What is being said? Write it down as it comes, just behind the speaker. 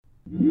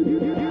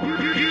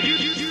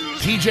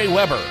TJ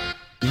Weber,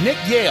 Nick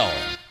Yale,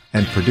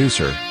 and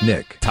producer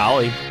Nick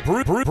Tolly.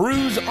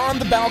 Brews on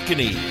the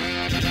Balcony.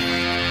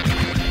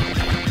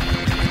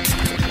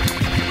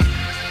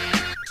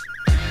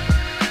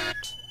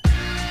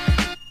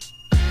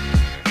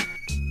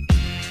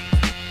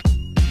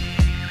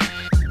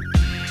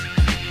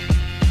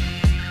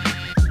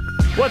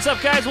 What's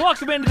up, guys?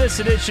 Welcome into this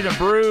edition of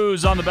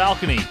Brews on the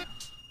Balcony.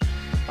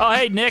 Oh,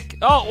 hey, Nick.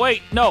 Oh,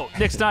 wait, no,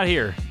 Nick's not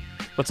here.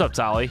 What's up,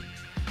 Tolly?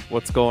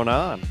 What's going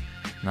on?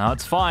 No,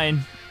 it's fine.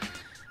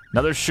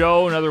 Another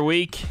show, another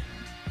week,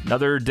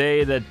 another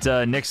day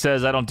that Nick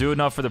says I don't do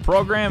enough for the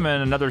program,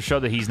 and another show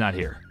that he's not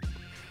here.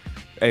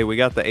 Hey, we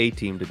got the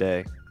A-team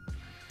today.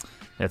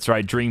 That's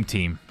right, Dream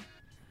Team.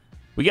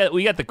 We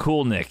got the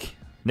cool Nick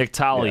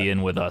Tolly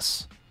in with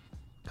us,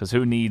 because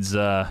who needs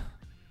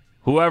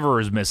whoever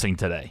is missing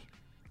today?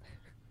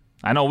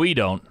 I know we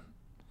don't.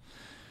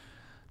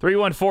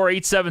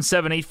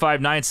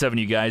 314-877-8597,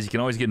 you guys. You can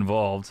always get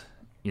involved.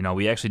 You know,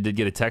 we actually did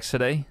get a text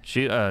today.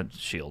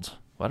 Shields.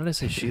 Why did I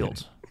say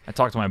Shields? I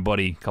talked to my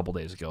buddy a couple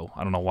days ago.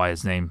 I don't know why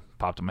his name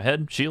popped in my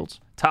head. Shields.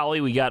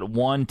 Tolly, we got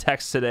one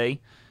text today,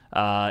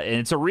 and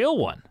it's a real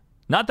one.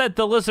 Not that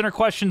the listener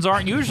questions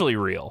aren't usually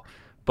real,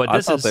 but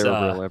this I thought they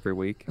were real every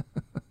week.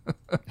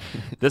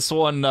 This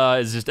one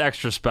is just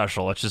extra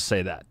special. Let's just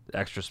say that.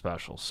 Extra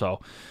special. So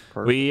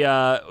we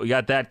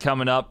got that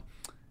coming up.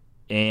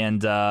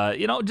 And,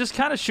 just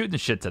kind of shooting the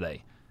shit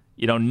today.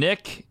 You know,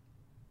 Nick,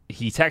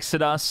 he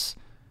texted us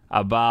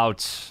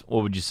about,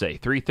 what would you say,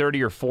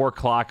 3:30 or 4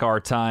 o'clock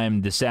our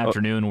time this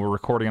afternoon. We're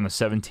recording on the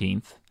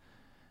 17th.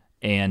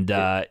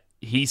 And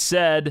he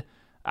said,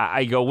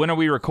 I go, when are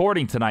we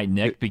recording tonight,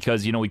 Nick?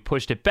 Because, we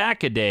pushed it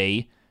back a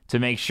day to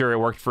make sure it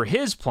worked for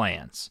his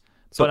plans.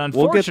 So but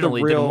unfortunately,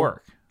 it didn't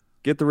work.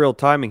 Get the real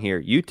timing here.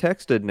 You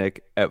texted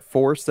Nick at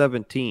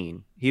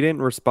 4:17. He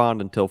didn't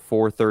respond until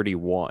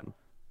 4:31.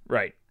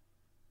 Right.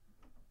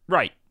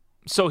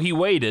 So he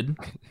waited,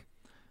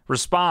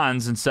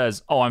 responds, and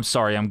says, "Oh, I'm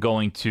sorry. I'm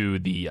going to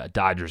the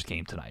Dodgers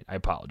game tonight. I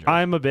apologize."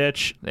 I'm a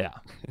bitch. Yeah.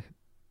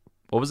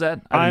 What was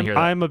that? I didn't hear that.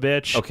 I'm a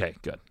bitch. Okay,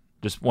 good.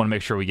 Just want to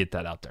make sure we get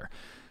that out there.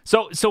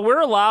 So we're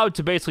allowed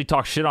to basically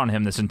talk shit on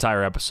him this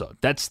entire episode.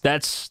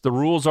 That's the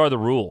rules are the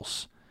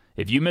rules.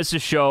 If you miss a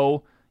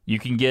show, you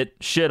can get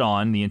shit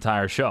on the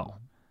entire show.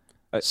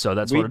 So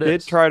that's what it is. We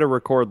did try to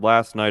record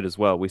last night as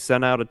well. We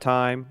sent out a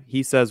time.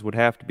 He says would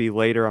have to be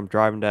later. I'm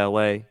driving to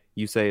L.A.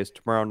 You say, is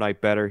tomorrow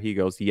night better? He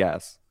goes,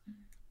 yes.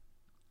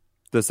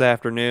 This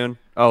afternoon?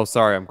 Oh,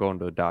 sorry, I'm going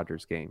to a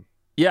Dodgers game.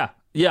 Yeah,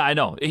 I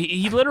know.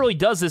 He literally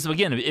does this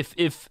again.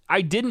 If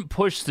I didn't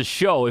push the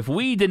show, if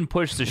we didn't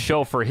push the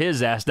show for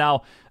his ass,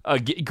 now,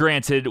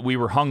 granted, we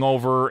were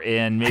hungover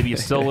and maybe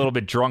still a little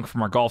bit drunk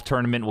from our golf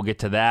tournament. We'll get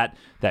to that.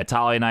 That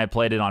Tolly and I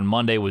played it on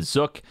Monday with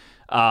Zook.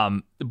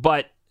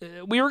 But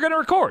we were going to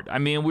record. I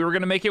mean, we were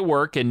going to make it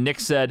work, and Nick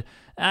said,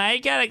 I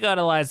gotta go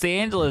to Los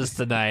Angeles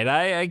tonight.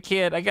 I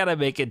can't. I gotta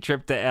make a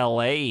trip to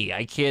L.A.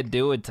 I can't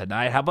do it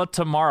tonight. How about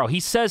tomorrow? He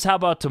says, how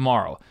about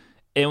tomorrow?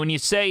 And when you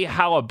say,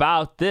 how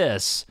about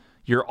this,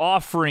 you're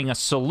offering a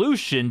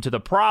solution to the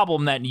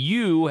problem that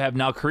you have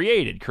now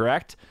created,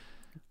 correct?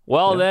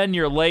 Well, Then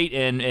you're late,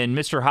 and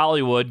Mr.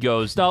 Hollywood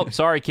goes, nope,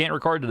 sorry, can't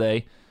record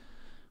today.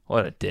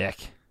 What a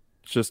dick.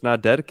 It's just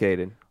not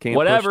dedicated. Can't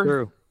push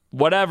through.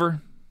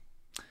 Whatever.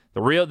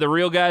 The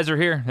real guys are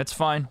here. That's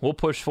fine. We'll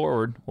push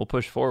forward.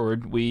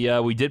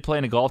 We did play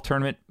in a golf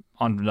tournament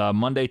on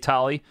Monday,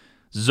 Tolly.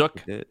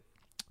 Zook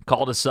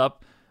called us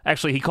up.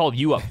 Actually, he called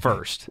you up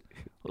first.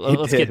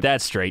 Let's get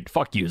that straight.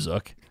 Fuck you,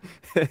 Zook.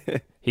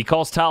 He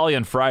calls Tolly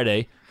on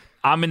Friday.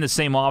 I'm in the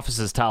same office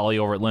as Tolly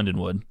over at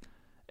Lindenwood.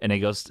 And he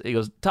goes,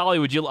 Tolly,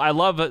 I'd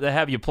love to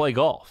have you play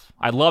golf.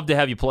 I'd love to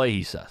have you play,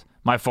 he says.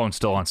 My phone's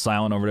still on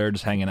silent over there,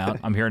 just hanging out.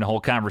 I'm hearing the whole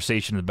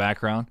conversation in the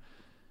background.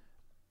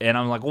 And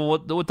I'm like,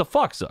 well, what the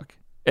fuck, Zook?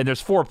 And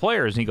there's 4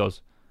 players. And he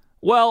goes,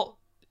 well,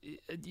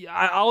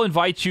 I'll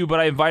invite you, but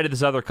I invited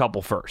this other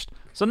couple first.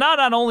 So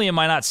not only am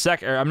I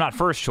not I'm not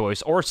first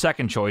choice or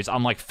second choice,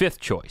 I'm like 5th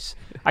choice.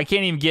 I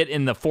can't even get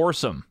in the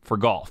foursome for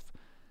golf.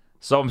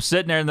 So I'm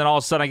sitting there, and then all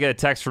of a sudden I get a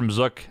text from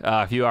Zook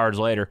a few hours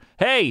later.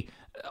 Hey,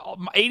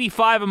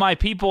 85 of my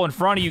people in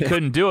front of you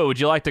couldn't do it. Would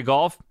you like to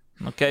golf?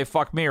 Okay,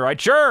 fuck me, right?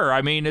 Sure.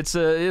 I mean, it's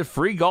a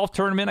free golf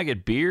tournament. I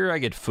get beer. I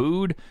get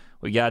food.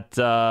 We got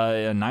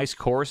a nice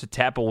course, a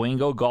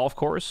Tapawingo golf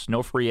course.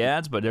 No free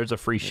ads, but there's a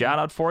free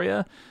shout-out for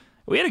you.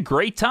 We had a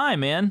great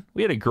time, man.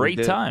 We had a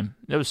great time.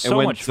 It was so much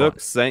fun. And when Zook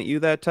sent you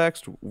that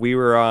text, we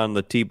were on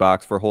the tee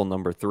box for hole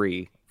number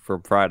 3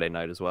 from Friday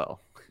night as well.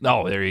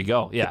 Oh, there you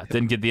go. Yeah,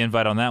 didn't get the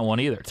invite on that one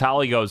either.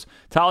 Tolly goes,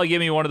 give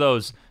me one of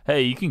those,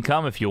 hey, you can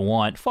come if you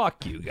want.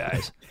 Fuck you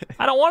guys.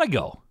 I don't want to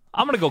go.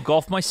 I'm going to go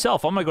golf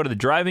myself. I'm going to go to the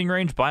driving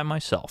range by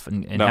myself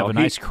and have a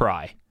nice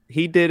cry.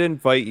 He did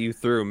invite you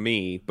through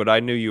me, but I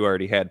knew you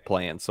already had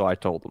plans, so I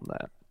told him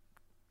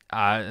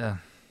that.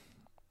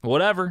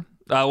 Whatever.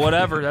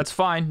 That's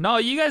fine. No,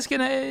 you guys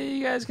can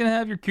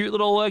have your cute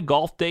little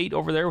golf date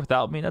over there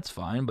without me. That's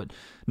fine. But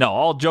no,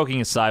 all joking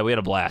aside, we had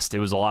a blast. It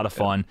was a lot of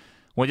fun.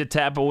 Went to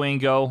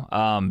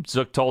Tapawingo.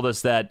 Zook told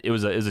us that it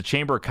was a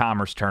Chamber of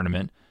Commerce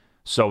tournament.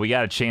 So we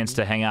got a chance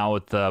to hang out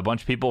with a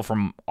bunch of people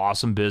from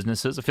awesome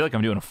businesses. I feel like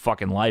I'm doing a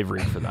fucking live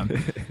read for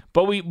them.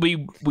 But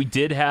we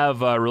did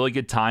have a really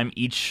good time.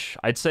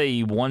 I'd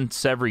say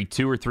once every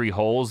 2 or 3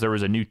 holes, there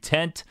was a new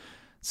tent.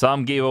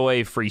 Some gave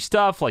away free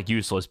stuff like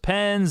useless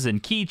pens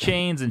and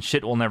keychains and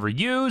shit we'll never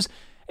use.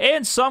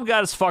 And some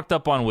got us fucked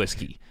up on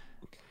whiskey.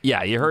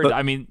 Yeah, you heard.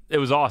 I mean, it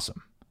was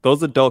awesome.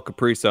 Those adult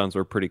Capri Suns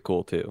were pretty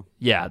cool, too.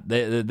 Yeah,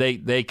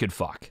 they could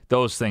fuck.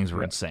 Those things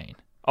were insane.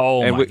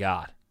 Oh, and my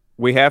God.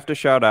 We have to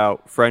shout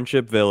out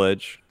Friendship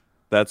Village.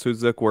 That's who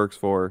Zook works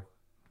for.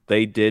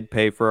 They did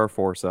pay for our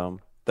foursome.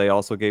 They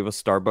also gave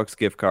us Starbucks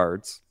gift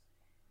cards.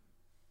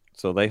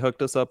 So they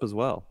hooked us up as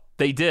well.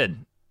 They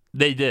did.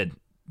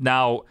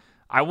 Now,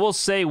 I will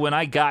say when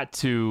we got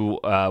to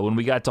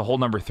hole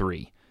number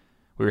 3,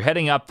 we were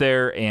heading up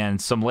there, and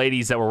some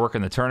ladies that were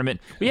working the tournament,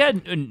 we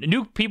had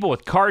new people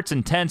with carts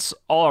and tents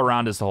all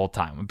around us the whole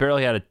time. We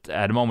barely had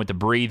a moment to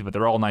breathe, but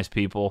they're all nice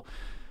people.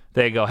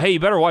 They go, hey, you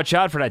better watch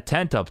out for that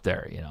tent up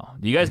there.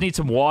 Do you guys need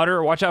some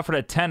water? Watch out for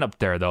that tent up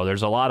there, though.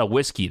 There's a lot of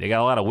whiskey. They got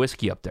a lot of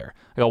whiskey up there.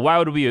 I go, why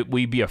would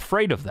we be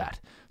afraid of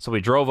that? So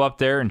we drove up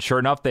there, and sure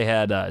enough, they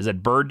had, is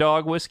that Bird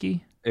Dog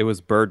whiskey? It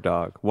was Bird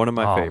Dog, one of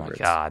my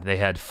favorites. Oh, my God. They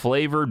had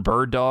flavored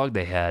Bird Dog.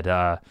 They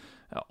had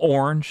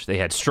orange. They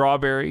had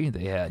strawberry.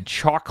 They had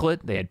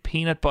chocolate. They had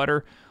peanut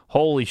butter.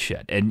 Holy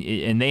shit.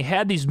 And they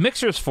had these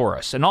mixers for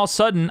us. And all of a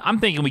sudden, I'm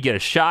thinking we get a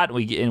shot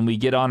and we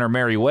get on our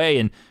merry way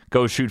and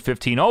go shoot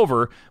 15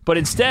 over. But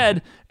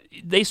instead,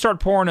 they start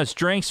pouring us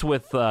drinks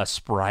with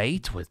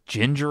Sprite, with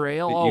ginger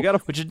ale. You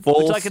got would you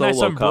full like a nice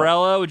solo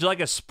umbrella? Cup. Would you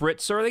like a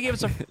spritzer? They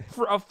gave us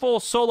a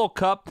full solo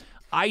cup,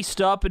 iced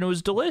up, and it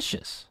was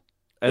delicious.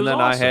 And then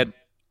awesome.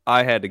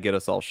 I had to get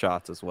us all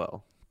shots as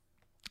well.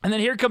 And then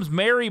here comes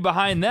Mary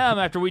behind them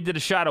after we did a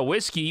shot of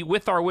whiskey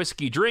with our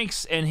whiskey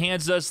drinks and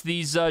hands us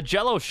these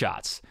Jell-O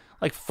shots.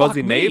 Like, fuck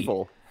Fuzzy me.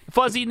 navel.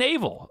 Fuzzy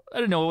navel. I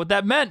didn't know what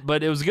that meant,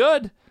 but it was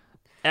good.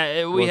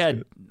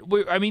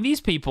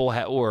 These people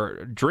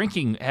had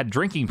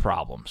drinking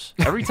problems.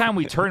 Every time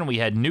we turned, we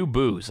had new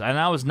booze. And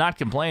I was not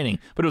complaining,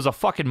 but it was a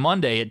fucking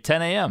Monday at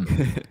 10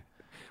 a.m.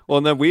 Well,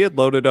 and then we had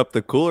loaded up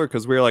the cooler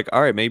because we were like,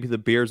 all right, maybe the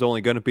beer's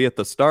only going to be at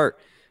the start.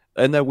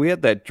 And then we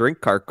had that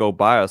drink cart go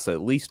by us at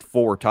least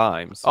 4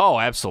 times. Oh,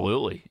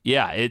 absolutely.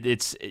 Yeah,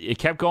 it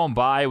kept going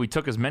by. We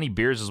took as many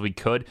beers as we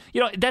could.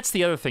 That's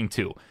the other thing,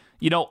 too.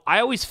 I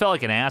always felt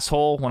like an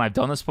asshole when I've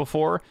done this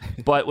before,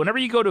 but whenever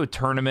you go to a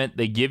tournament,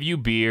 they give you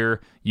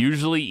beer.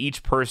 Usually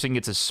each person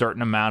gets a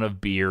certain amount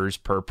of beers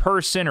per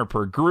person or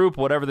per group,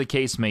 whatever the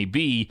case may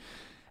be.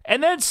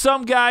 And then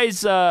some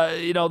guys,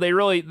 they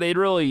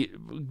really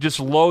just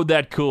load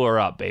that cooler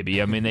up,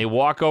 baby. I mean, they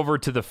walk over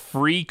to the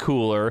free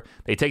cooler,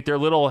 they take their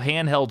little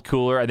handheld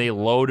cooler, and they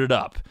load it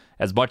up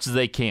as much as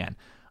they can.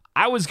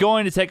 I was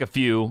going to take a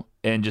few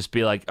and just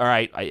be like, all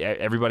right,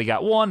 everybody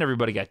got 1,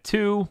 everybody got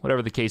 2,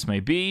 whatever the case may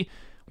be.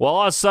 Well,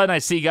 all of a sudden, I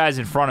see guys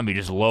in front of me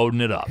just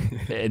loading it up.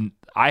 And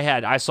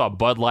I saw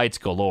Bud Lights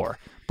galore.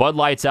 Bud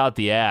Lights out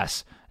the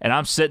ass. And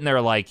I'm sitting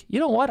there like,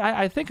 you know what?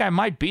 I think I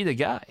might be the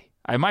guy.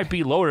 I might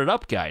be loaded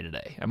up guy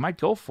today. I might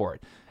go for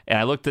it. And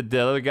I looked at the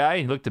other guy.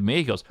 He looked at me.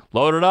 He goes,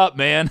 load it up,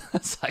 man.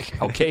 It's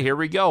like, okay, here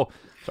we go.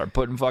 Start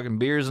putting fucking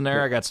beers in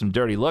there. I got some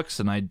dirty looks,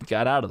 and I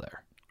got out of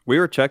there. We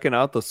were checking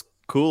out the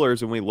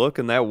coolers, and we look,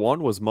 and that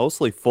one was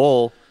mostly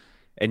full.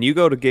 And you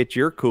go to get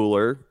your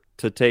cooler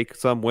to take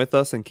some with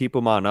us and keep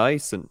them on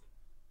ice. And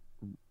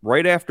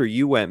right after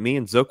you went, me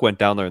and Zook went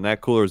down there, and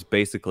that cooler is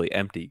basically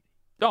empty.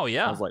 Oh,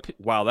 yeah. I was like,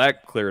 wow,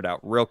 that cleared out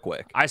real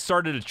quick. I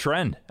started a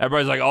trend.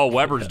 Everybody's like, oh,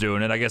 Weber's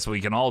doing it. I guess we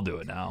can all do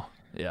it now.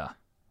 Yeah.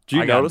 Did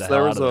you notice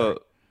there was a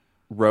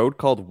road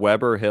called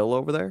Weber Hill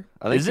over there?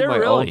 I think you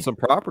might own some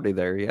property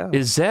there, yeah.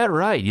 Is that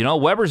right?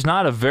 Weber's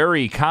not a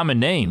very common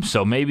name,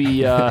 so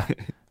maybe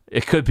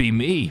it could be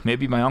me.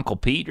 Maybe my Uncle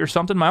Pete or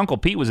something. My Uncle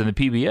Pete was in the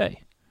PBA.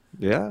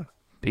 Yeah.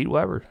 Pete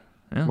Weber.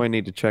 Yeah. Might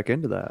need to check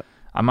into that.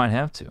 I might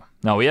have to.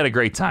 No, we had a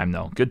great time,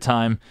 though. Good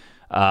time.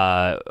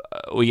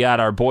 We got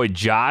our boy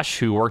Josh,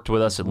 who worked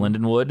with us at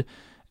Lindenwood.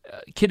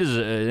 Kid is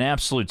an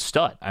absolute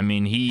stud. I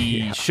mean,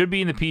 he should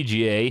be in the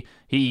PGA.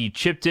 He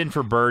chipped in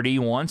for birdie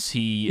once.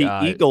 He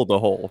eagled the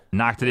hole.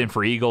 Knocked it in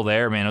for eagle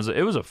there, man.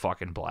 It was a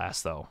fucking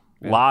blast, though.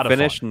 A lot of fun.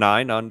 Finished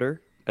 9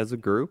 under as a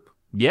group.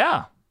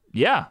 Yeah.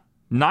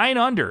 9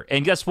 under.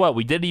 And guess what?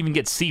 We didn't even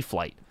get C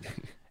flight.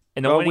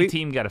 And the winning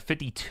team got a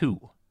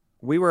 52.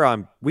 We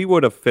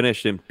would have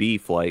finished in B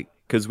flight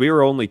because we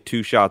were only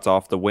 2 shots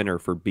off the winner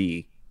for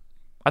B.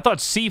 I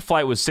thought C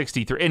flight was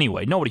 63.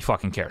 Anyway, nobody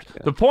fucking cares.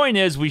 Yeah. The point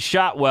is, we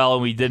shot well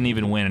and we didn't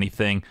even win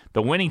anything.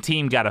 The winning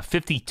team got a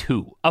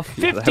 52. A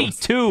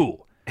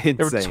 52! Yeah,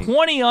 there were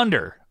 20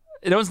 under.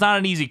 It was not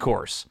an easy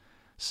course.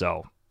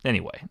 So,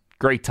 anyway,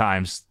 great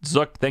times.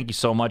 Zook, thank you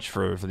so much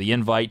for the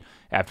invite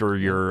after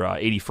your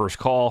 81st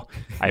call.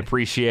 I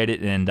appreciate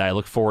it, and I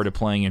look forward to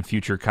playing in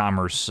future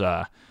Commerce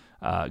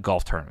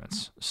golf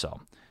tournaments.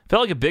 So,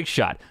 felt like a big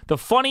shot. The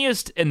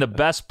funniest and the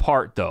best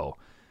part, though,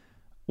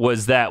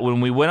 was that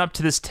when we went up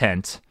to this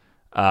tent,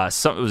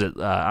 Was it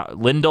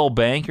Lindell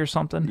Bank or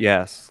something?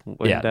 Yes,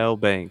 Lindell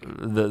Bank.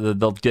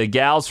 The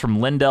gals from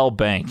Lindell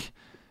Bank.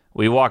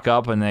 We walk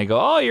up and they go,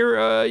 "Oh,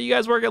 you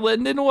guys work at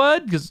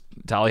Lindenwood?" Because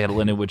Tally had a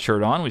Lindenwood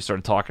shirt on. We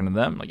started talking to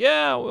them. Like,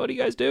 "Yeah, what do you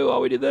guys do?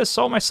 Oh, we do this.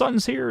 Oh, my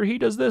son's here. He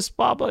does this.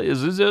 Blah blah." It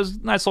was a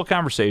nice little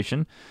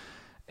conversation.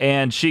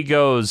 And she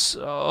goes,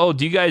 "Oh,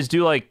 do you guys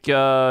do like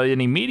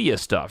any media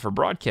stuff or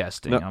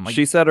broadcasting?" No, I'm like,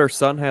 she said her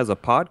son has a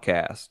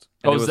podcast.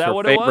 And is that her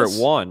what it favorite was?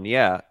 one?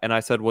 Yeah. And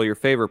I said, well, your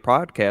favorite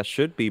podcast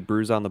should be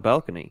Brews on the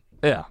Balcony.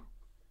 Yeah.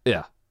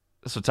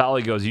 So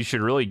Tally goes, "You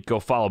should really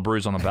go follow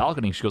Brews on the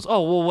Balcony." She goes,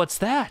 "Oh, well, what's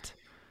that?"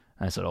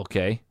 I said,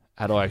 "Okay,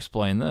 how do I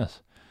explain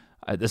this?"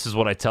 This is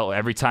what I tell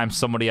every time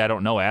somebody I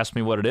don't know asks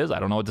me what it is. I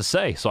don't know what to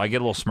say. So I get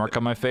a little smirk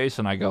on my face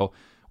and I go,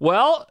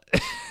 "Well,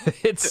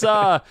 it's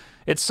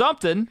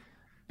something.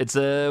 It's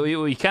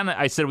we kind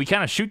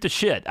of shoot the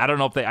shit." I don't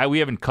know if we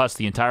haven't cussed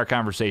the entire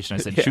conversation. I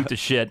said, "Shoot the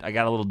shit." I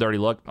got a little dirty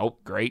look. Oh,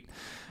 great.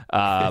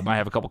 Might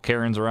have a couple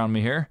Karens around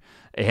me here.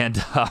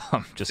 And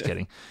just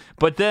kidding.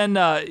 But then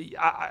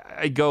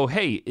I go,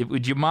 "Hey,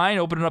 would you mind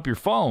opening up your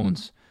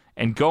phones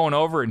and going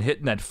over and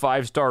hitting that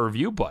 5-star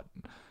review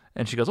button?"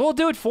 And she goes, "Well,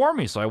 do it for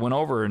me." So I went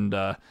over and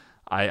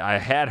I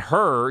had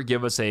her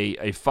give us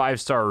a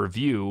 5-star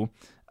review.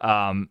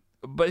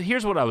 But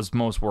here's what I was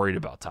most worried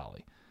about,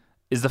 Tally,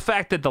 is the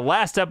fact that the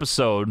last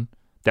episode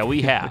that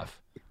we have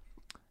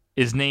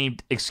is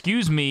named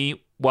 "Excuse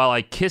Me While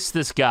I Kiss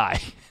This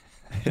Guy."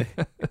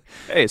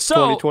 Hey, it's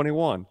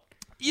 2021.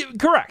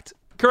 Correct.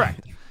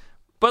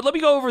 But let me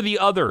go over the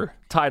other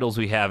titles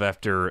we have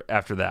after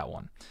that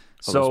one.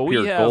 So we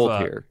have gold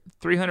here.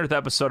 300th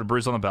episode of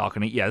Brews on the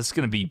Balcony. Yeah, this is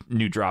going to be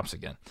new drops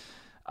again.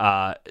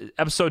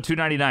 Episode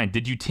 299,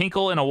 Did You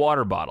Tinkle in a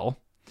Water Bottle?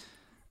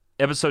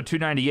 Episode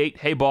 298,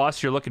 Hey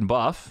Boss, You're Looking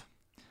Buff.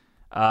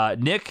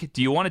 Nick,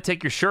 do you want to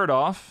take your shirt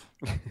off?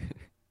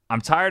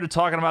 I'm tired of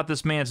talking about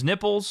this man's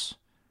nipples,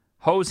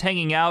 hose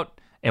hanging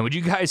out, and would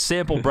you guys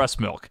sample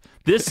breast milk?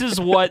 This is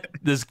what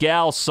this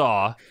gal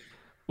saw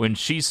when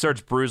she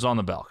searched Brews on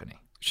the Balcony.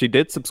 She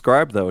did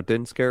subscribe, though. It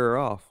didn't scare her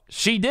off.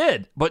 She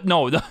did, but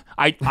no,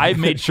 I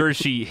made sure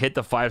she hit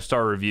the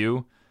 5-star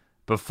review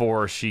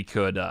before she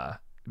could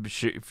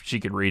she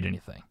could read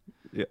anything.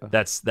 Yeah,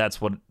 that's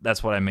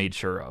what I made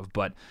sure of.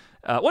 But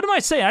what am I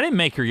saying? I didn't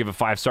make her give a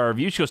 5-star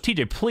review. She goes,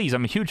 "TJ, please,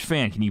 I'm a huge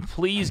fan. Can you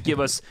please give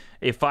us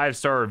a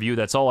 5-star review?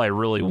 That's all I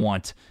really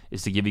want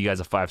is to give you guys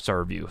a 5-star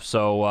review."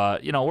 So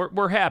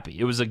we're happy.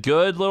 It was a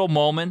good little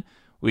moment.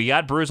 We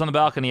got Brews on the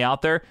Balcony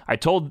out there. I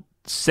told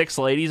 6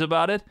 ladies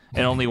about it,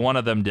 and only one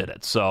of them did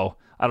it. So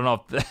I don't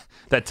know if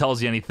that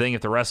tells you anything,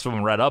 if the rest of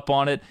them read up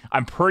on it.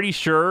 I'm pretty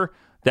sure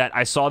that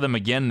I saw them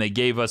again, and they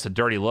gave us a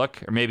dirty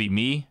look, or maybe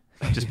me,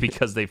 just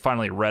because they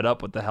finally read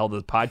up what the hell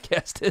the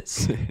podcast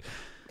is.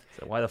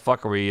 So why the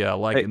fuck are we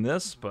liking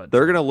this? But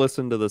they're going to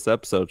listen to this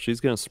episode. She's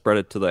going to spread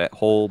it to that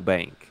whole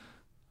bank.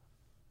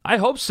 I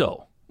hope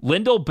so.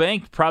 Lindell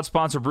Bank, proud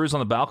sponsor Brews on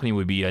the Balcony,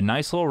 would be a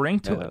nice little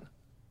ring to it.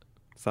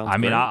 Sounds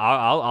great.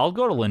 I'll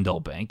go to Lindell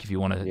Bank if you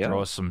want to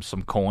throw us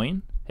some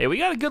coin. Hey, we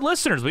got good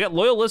listeners. We got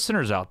loyal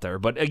listeners out there.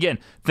 But again,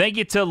 thank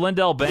you to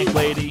Lindell Bank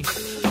lady.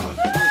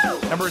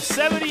 Number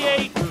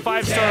 78,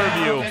 5-star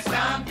review.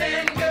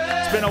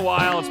 It's been a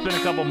while. It's been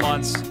a couple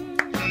months.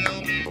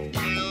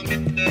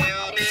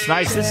 It's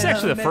nice. This is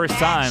actually the first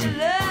time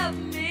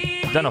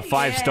I've done a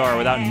 5-star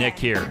without Nick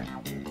here.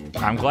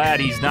 I'm glad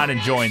he's not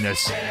enjoying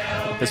this.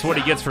 That's what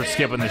he gets for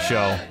skipping the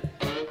show.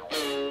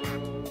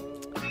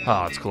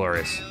 Oh, it's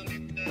glorious.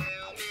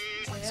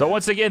 So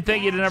once again,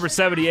 thank you to number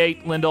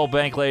 78, Lindell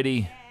Bank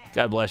Lady.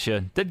 God bless you.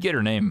 Did get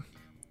her name,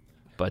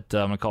 but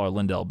I'm going to call her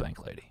Lindell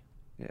Bank Lady.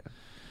 Yeah.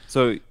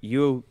 So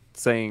you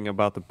saying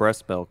about the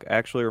breast milk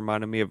actually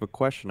reminded me of a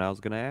question I was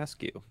going to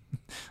ask you.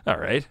 All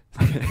right.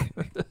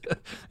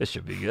 This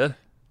should be good.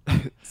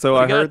 So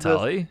I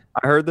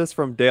heard this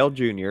from Dale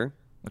Jr.,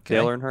 Okay.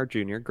 Dale Earnhardt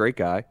Jr., great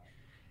guy.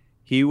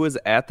 He was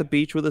at the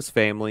beach with his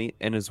family,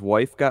 and his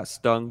wife got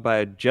stung by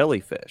a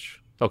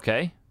jellyfish.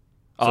 Okay.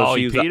 So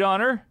he peed on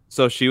her?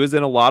 So she was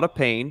in a lot of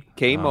pain,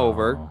 came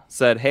over,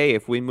 said, "Hey,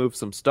 if we move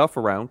some stuff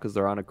around because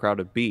they're on a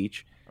crowded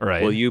beach,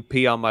 Right. will you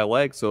pee on my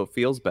leg so it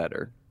feels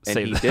better?" And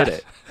Say he that. did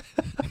it.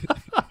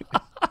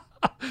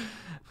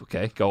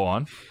 Okay, go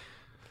on.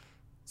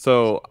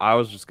 So I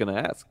was just going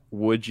to ask,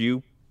 would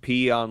you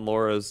pee on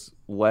Laura's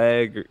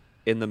leg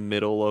in the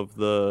middle of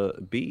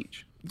the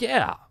beach?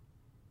 Yeah.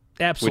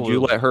 Absolutely. Would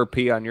you let her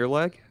pee on your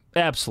leg?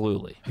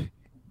 Absolutely.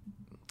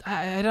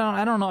 I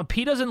don't know.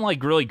 Pee doesn't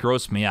like really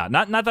gross me out.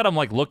 Not that I'm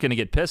like looking to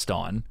get pissed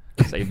on.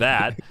 Say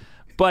that,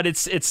 but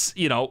it's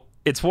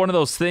one of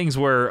those things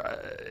where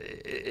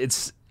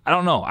I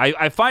don't know.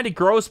 I find it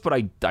gross, but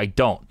I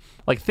don't.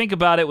 Like, think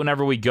about it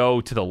whenever we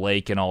go to the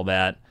lake and all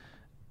that,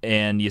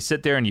 and you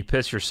sit there and you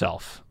piss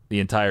yourself the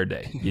entire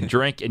day. You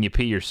drink and you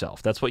pee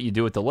yourself. That's what you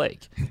do at the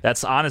lake.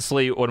 That's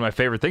honestly one of my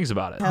favorite things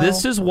about it.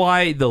 This is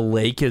why the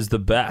lake is the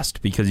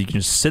best, because you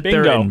can just sit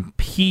there and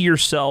pee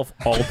yourself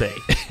all day.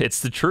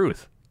 It's the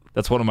truth.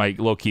 That's one of my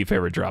low-key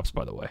favorite drops,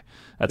 by the way.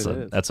 That's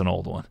an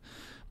old one.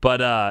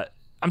 But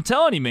I'm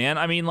telling you, man,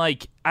 I mean,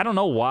 like, I don't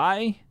know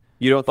why.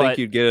 You don't think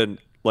you'd get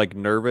like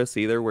nervous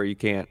either, where you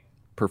can't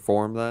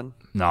perform then?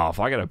 No, if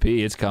I gotta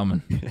pee, it's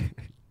coming.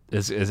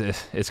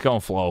 It's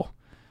gonna flow.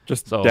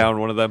 Just So, down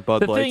one of them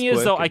Bud The Lights thing is,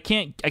 quick though,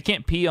 and- I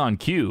can't pee on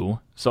cue.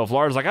 So if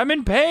Laura's like, I'm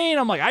in pain,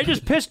 I'm like, I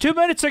just pissed 2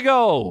 minutes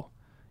ago.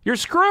 You're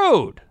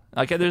screwed.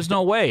 Like, there's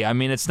no way. I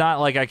mean, it's not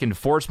like I can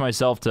force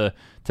myself to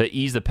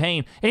ease the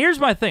pain. And here's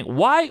my thing.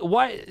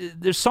 Why?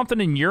 There's something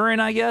in urine,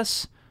 I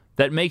guess,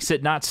 that makes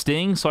it not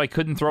sting, so I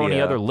couldn't throw any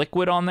Yeah. other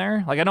liquid on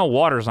there. Like, I know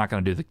water's not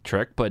going to do the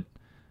trick, but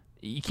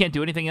you can't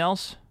do anything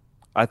else?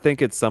 I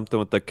think it's something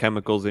with the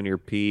chemicals in your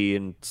pee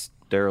and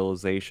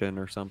sterilization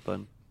or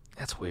something.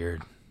 That's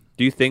weird.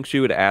 Do you think she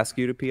would ask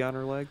you to pee on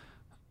her leg?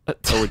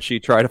 Or would she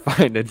try to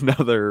find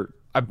another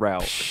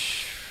route?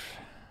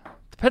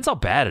 Depends how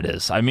bad it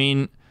is. I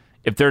mean,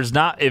 if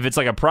it's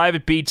like a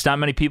private beach, not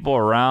many people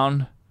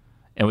around,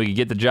 and we could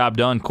get the job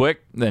done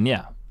quick, then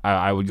yeah,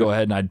 I would go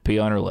ahead and I'd pee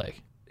on her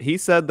leg. He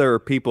said there were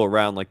people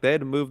around, like they had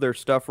to move their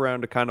stuff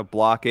around to kind of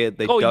block it.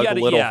 They Oh, you dug gotta-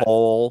 a little yeah.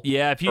 hole.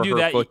 Yeah, if you for do her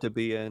that, foot to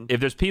be in.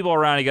 If there's people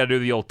around, you got to do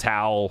the old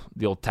towel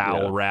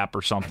Yeah. wrap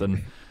or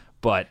something.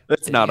 But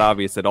It's not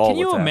obvious at all. can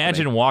you what's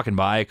imagine happening. walking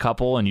by a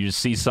couple and you just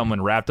see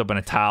someone wrapped up in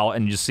a towel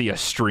and you just see a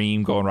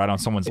stream going right on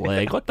someone's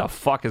leg? What the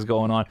fuck is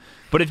going on?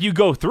 But if you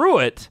go through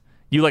it,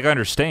 you like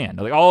understand.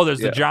 Like, oh, there's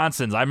the Yeah.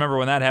 Johnsons. I remember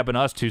when that happened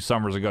to us 2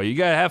 summers ago. You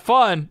gotta have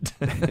fun.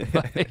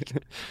 Like,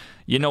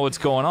 you know what's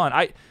going on.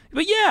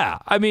 But yeah,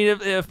 I mean,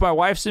 if my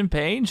wife's in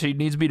pain, she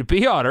needs me to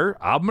pee on her.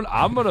 I'm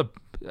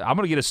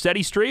gonna get a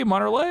steady stream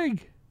on her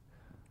leg.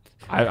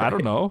 I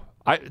don't know.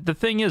 The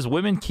thing is,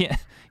 women can't.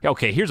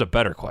 Okay, here's a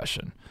better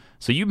question.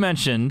 So you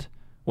mentioned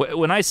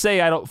when I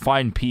say I don't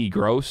find pee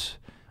gross,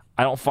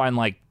 I don't find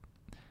I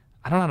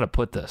don't know how to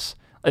put this.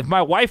 If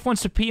my wife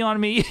wants to pee on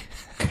me,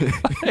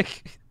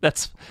 like,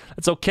 that's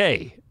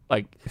okay.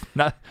 Like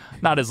not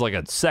as like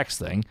a sex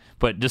thing,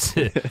 but just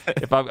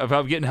if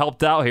I'm getting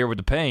helped out here with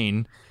the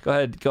pain,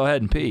 go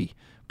ahead and pee.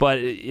 But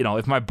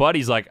if my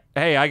buddy's like,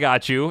 hey, I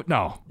got you,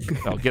 no,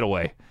 get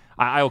away.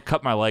 I'll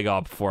cut my leg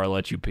off before I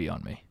let you pee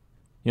on me.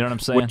 You know what I'm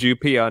saying? Would you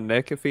pee on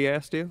Nick if he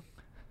asked you?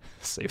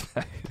 Save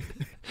that.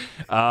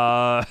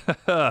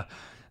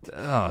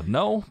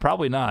 No,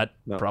 probably not.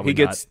 No. Probably he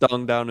gets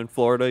stung down in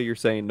Florida. You're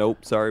saying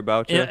nope, sorry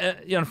about you.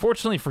 Yeah,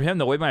 unfortunately for him,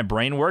 the way my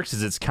brain works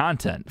is it's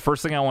content.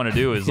 First thing I want to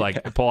do is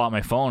like pull out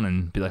my phone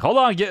and be like, "Hold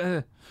on,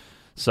 get."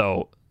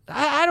 So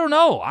I don't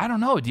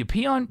know. Do you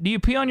pee on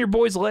your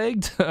boy's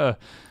leg to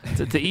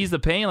ease the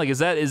pain? Like, is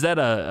that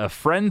a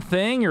friend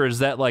thing, or is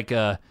that like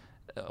a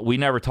we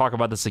never talk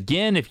about this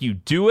again? If you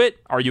do it,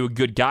 are you a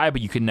good guy,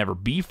 but you can never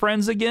be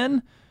friends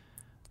again?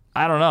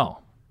 I don't know.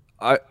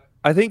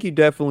 I think you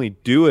definitely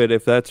do it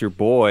if that's your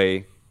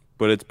boy,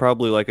 but it's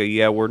probably like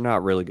we're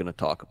not really going to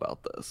talk about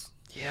this.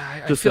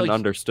 Yeah, Just an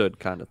understood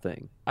kind of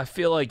thing. I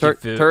feel like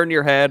Turn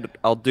your head.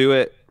 I'll do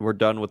it. We're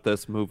done with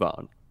this. Move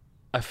on.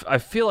 I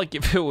feel like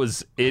if it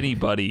was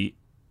anybody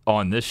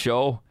on this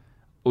show,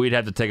 we'd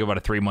have to take about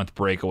a 3-month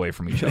break away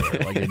from each other.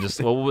 Like,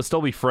 we'll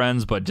still be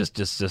friends, but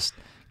just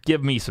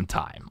give me some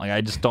time. Like,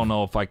 I just don't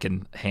know if I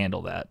can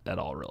handle that at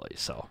all, really.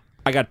 So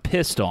I got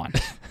pissed on.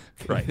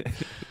 Right.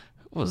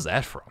 What was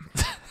that from?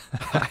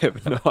 I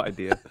have no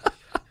idea.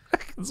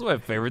 This is my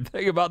favorite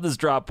thing about this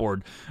drop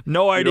board.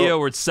 No idea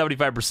where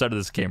 75% of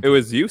this came It from.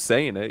 was you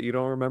saying it. You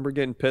don't remember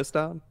getting pissed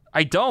on?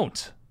 I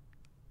don't.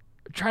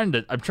 I'm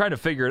trying to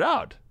figure it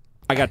out.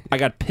 I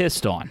got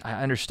pissed on.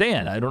 I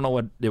understand. I don't know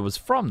what it was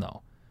from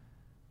though.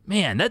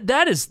 Man,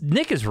 that is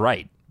Nick is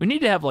right. We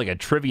need to have like a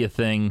trivia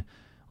thing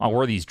on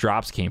where these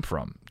drops came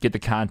from. Get the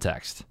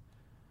context.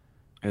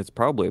 It's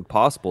probably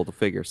impossible to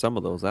figure some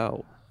of those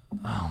out.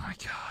 Oh my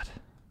god.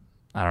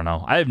 I don't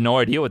know. I have no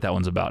idea what that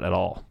one's about at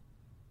all.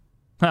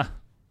 Huh.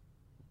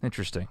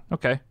 Interesting.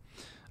 Okay.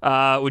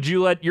 Would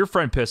you let your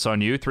friend piss on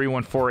you?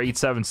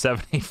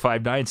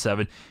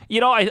 314-877-8597.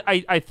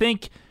 I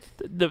think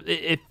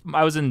if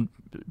I was in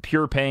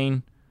pure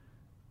pain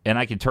and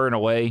I could turn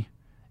away,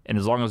 and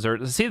as long as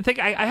they're... See, the thing,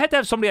 I had to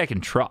have somebody I can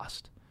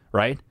trust,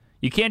 right?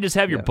 You can't just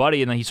have your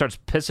buddy and then he starts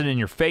pissing in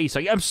your face.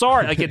 Like, I'm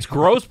sorry. Like, it's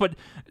gross, but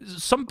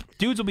some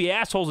dudes will be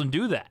assholes and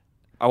do that.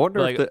 I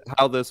wonder Like-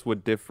 how this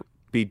would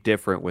be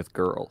different with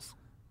girls.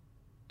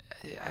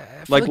 I feel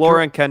Like Laura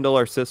girl- and Kendall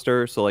are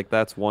sisters, so like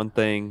that's one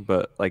thing.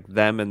 But like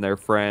them and their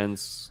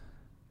friends,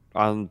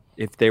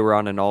 if they were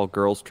on an all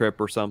girls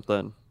trip or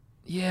something.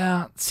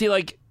 Yeah. See,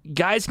 like,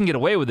 guys can get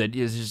away with it.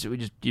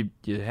 You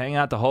hang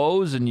out the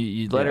hose and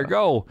you let her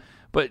go.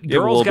 But You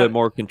have a girls little bit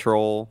more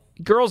control.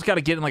 girls got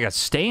to get in like a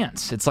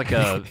stance. It's like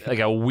a like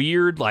a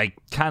weird like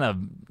kind of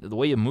the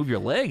way you move your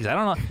legs. I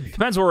don't know.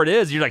 Depends where it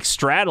is. You're like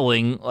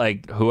straddling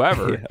like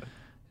whoever. Yeah.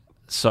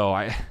 So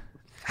I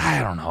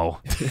don't know.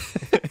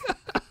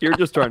 You're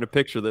just trying to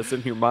picture this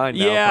in your mind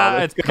now. Yeah, how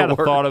I it's gonna kind of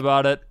work. thought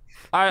about it.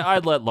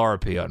 I'd let Laura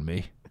pee on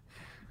me.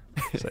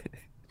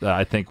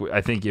 I think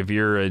if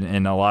you're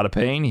in a lot of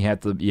pain, you have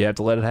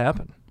to let it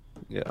happen.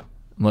 Yeah.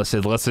 Unless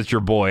it's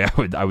your boy,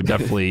 I would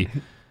definitely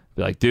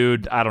be like,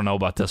 dude, I don't know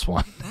about this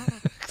one.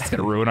 It's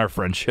gonna ruin our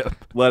friendship.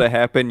 Let it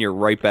happen. You're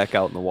right back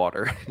out in the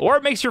water. Or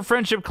it makes your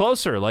friendship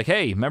closer. Like,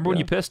 hey, remember when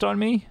you pissed on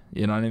me?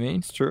 You know what I mean?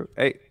 It's true.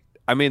 Hey,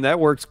 I mean, that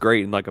works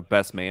great in like a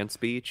best man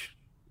speech.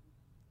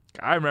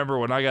 I remember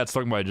when I got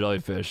stung by a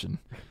jellyfish, and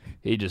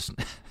he just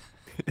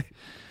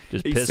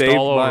He pissed saved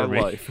all my over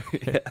me. life.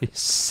 Yeah. He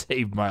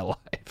saved my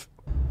life.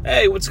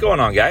 Hey, what's going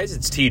on, guys?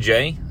 It's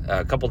TJ.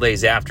 A couple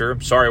days after.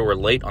 Sorry we're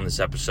late on this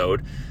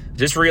episode.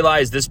 Just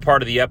realized this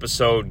part of the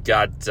episode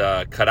got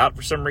cut out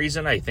for some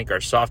reason. I think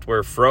our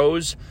software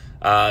froze.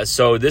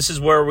 So this is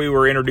where we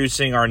were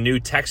introducing our new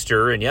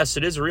texter. And yes,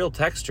 it is a real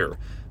texter.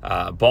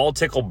 Ball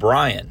Tickle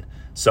Brian.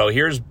 So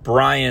here's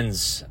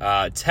Brian's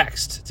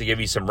text to give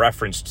you some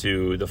reference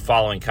to the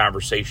following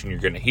conversation you're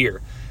going to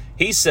hear.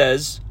 He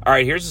says, all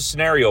right, here's the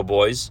scenario,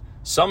 boys.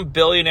 Some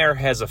billionaire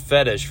has a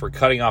fetish for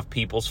cutting off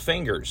people's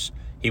fingers.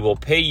 He will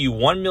pay you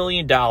 $1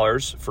 million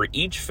for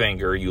each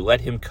finger you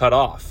let him cut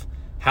off.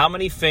 How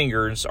many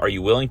fingers are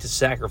you willing to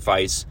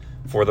sacrifice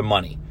for the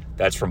money?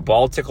 That's from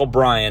Ball Tickle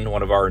Brian,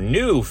 one of our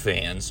new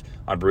fans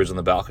on Brews on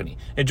the Balcony.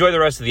 Enjoy the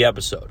rest of the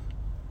episode.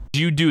 Do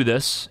you do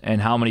this,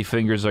 and how many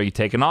fingers are you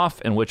taking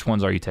off, and which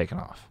ones are you taking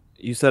off?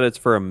 You said it's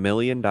for $1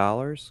 million?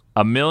 $1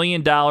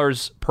 million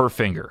per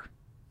finger.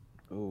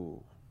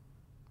 Ooh.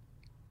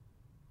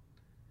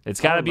 It's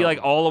got to be like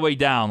all the way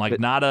down, like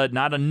not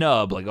a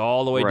nub, like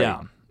all the way Right.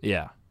 down.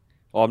 Yeah.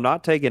 Well, I'm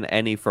not taking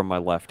any from my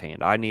left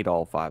hand. I need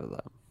all 5 of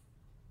them.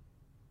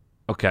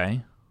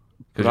 Okay.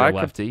 But Because I you're could-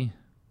 lefty.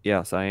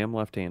 Yes, I am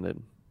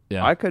left-handed.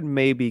 Yeah. I could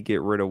maybe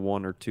get rid of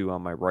 1 or 2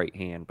 on my right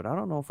hand, but I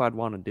don't know if I'd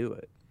want to do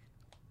it.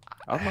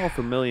 I don't know if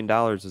 $1 million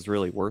is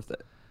really worth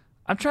it.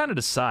 I'm trying to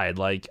decide.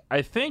 Like,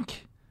 I think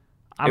It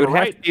I'm would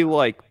right. have to be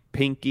like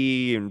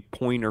pinky and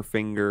pointer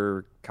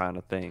finger kind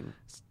of thing.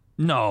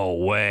 No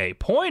way.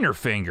 Pointer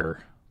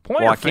finger. Well,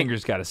 Pointer I can't-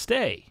 finger's got to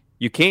stay.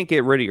 You can't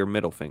get rid of your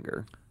middle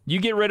finger. You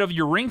get rid of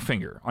your ring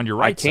finger on your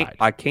right side.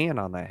 I can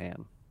on that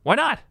hand. Why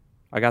not?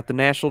 I got the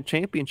national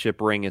championship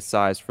ring is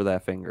sized for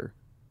that finger.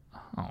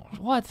 Oh,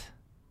 what?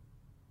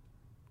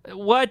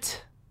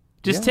 What?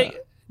 Just Yeah.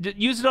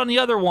 use it on the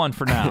other one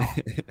for now.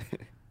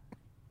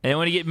 And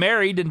when you get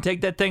married, then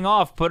take that thing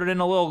off, put it in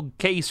a little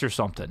case or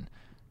something.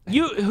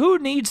 Who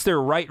needs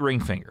their right ring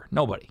finger?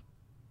 Nobody.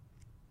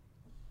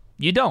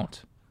 You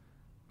don't.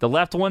 The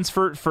left one's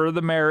for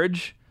the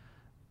marriage.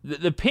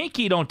 The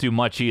pinky don't do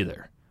much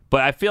either.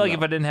 But I feel like if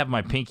I didn't have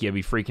my pinky, I'd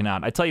be freaking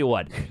out. I tell you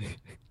what,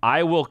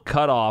 I will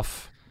cut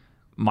off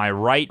my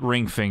right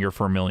ring finger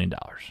for $1 million.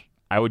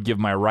 I would give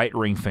my right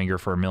ring finger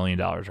for $1 million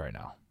right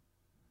now.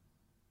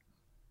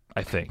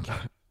 I think.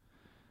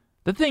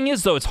 The thing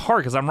is, though, it's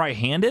hard because I'm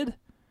right-handed,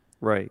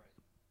 Right.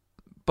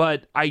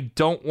 but I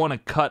don't want to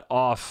cut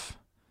off.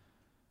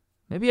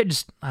 Maybe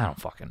I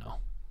don't fucking know.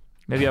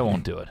 Maybe I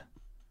won't do it.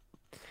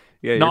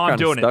 Yeah. No, you're I'm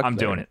kinda doing it. stuck I'm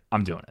there. doing it.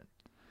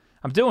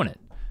 I'm doing it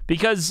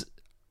because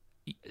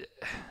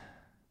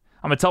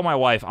I'm gonna tell my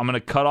wife I'm gonna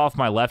cut off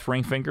my left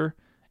ring finger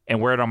and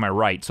wear it on my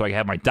right, so I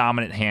have my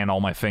dominant hand, all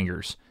my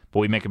fingers. But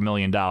we make $1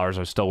 million,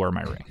 I still wear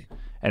my ring.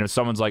 And if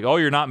someone's like, "Oh,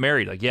 you're not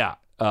married," like, yeah.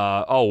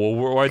 Well,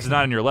 why is it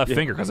not in your left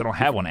finger? Because I don't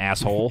have one,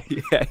 asshole.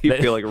 Yeah, you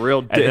feel like a real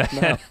And dick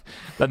then, now.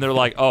 then they're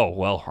like, "Oh,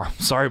 well, I'm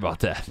sorry about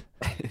that."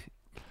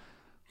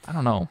 I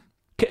don't know.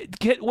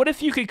 What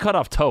if you could cut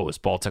off toes,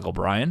 Ball Tickle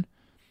Brian?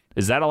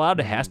 Is that allowed?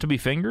 It has to be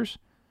fingers?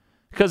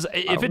 Because I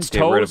if would it's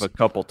get rid of toes, a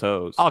couple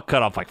toes. I'll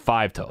cut off like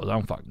 5 toes. I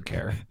don't fucking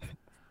care.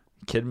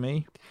 Kidding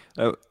me?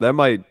 That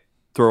might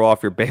throw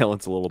off your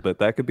balance a little bit.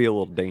 That could be a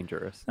little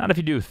dangerous. Not if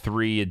you do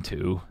 3 and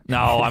 2.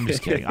 No, I'm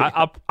just kidding.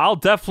 I'll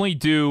definitely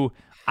do.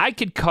 I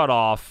could cut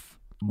off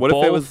What if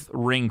both it was-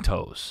 ring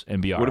toes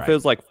and be all What right. if it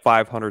was like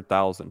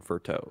 500,000 for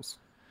toes?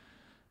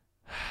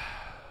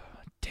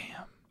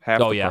 Damn.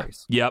 Half Oh the yeah.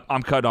 price. Yep.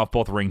 I'm cutting off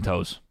both ring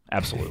toes.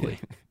 Absolutely.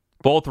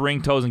 Both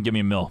ring toes and give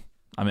me $1 million.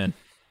 I'm in.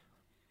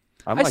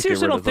 I I might get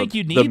seriously rid don't of think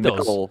you the need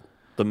those.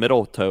 The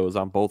middle toes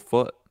on both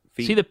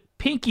feet. See, the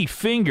pinky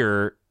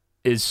finger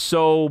is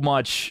so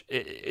much.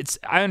 It's.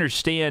 I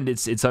understand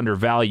it's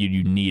undervalued.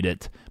 You need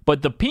it,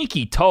 but the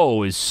pinky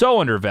toe is so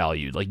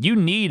undervalued. Like you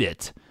need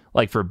it,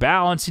 like for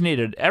balance. You need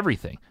it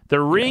everything. The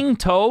ring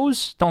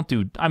toes don't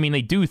do. I mean,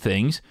 they do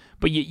things,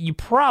 but you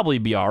probably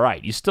be all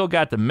right. You still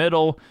got the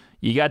middle.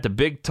 You got the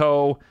big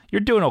toe.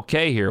 You're doing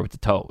okay here with the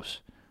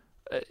toes.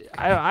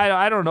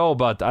 I don't know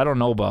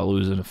about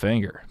losing a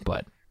finger,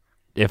 but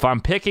if I'm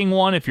picking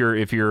one, if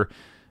you're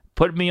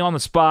putting me on the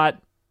spot,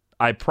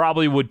 I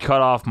probably would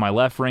cut off my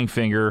left ring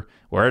finger,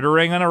 wear the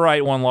ring on the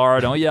right one,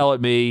 Laura. Don't yell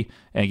at me,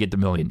 and get the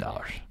 $1 million.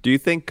 Do you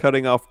think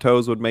cutting off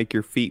toes would make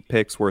your feet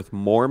picks worth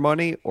more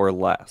money or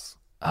less?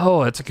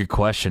 Oh, that's a good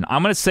question.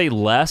 I'm gonna say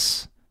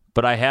less,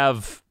 but I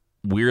have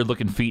weird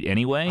looking feet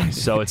anyway,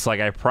 so it's like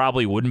I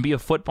probably wouldn't be a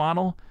foot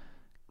model.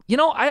 You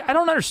know, I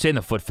don't understand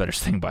the foot fetish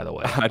thing, by the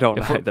way. I don't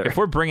either. If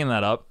we're bringing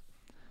that up,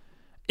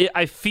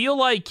 I feel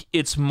like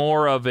it's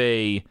more of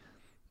a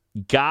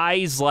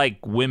guys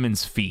like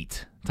women's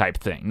feet type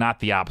thing,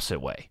 not the opposite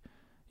way.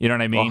 You know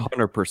what I mean?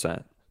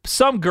 100%.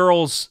 Some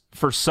girls,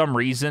 for some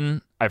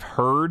reason, I've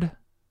heard,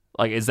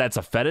 like, that's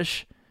a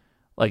fetish.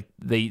 Like,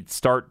 they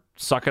start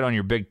sucking on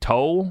your big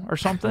toe or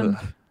something.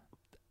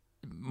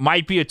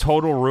 Might be a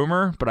total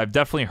rumor, but I've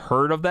definitely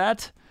heard of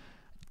that.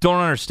 Don't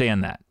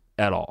understand that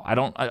at all. I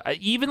don't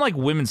even like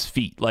women's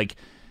feet. Like,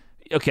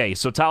 okay,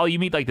 so Tali, you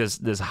meet like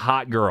this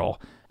hot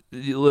girl,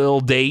 little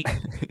date,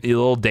 a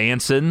little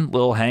dancing,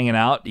 little hanging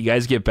out. You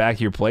guys get back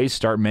to your place,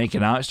 start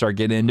making out, start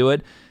getting into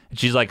it, and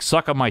she's like,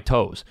 "Suck on my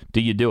toes."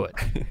 Do you do it?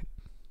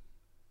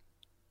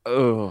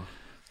 Oh.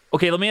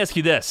 Okay, let me ask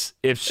you this: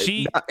 if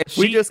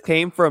we just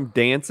came from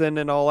dancing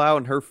and all out,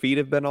 and her feet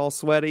have been all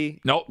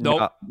sweaty. Nope. You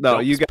got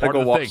to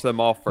go wash them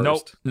off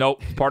first.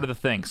 Nope. Part of the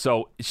thing.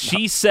 So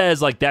she says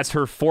like that's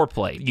her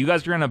foreplay. You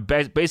guys are gonna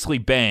basically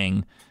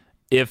bang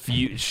if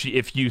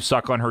you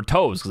suck on her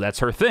toes because that's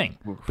her thing.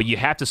 But you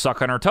have to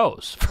suck on her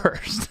toes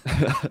first.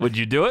 Would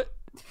you do it?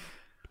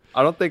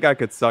 I don't think I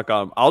could suck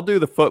on them. I'll do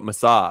the foot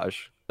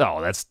massage.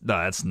 Oh, that's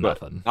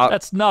nothing.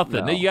 That's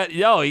nothing.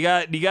 No. You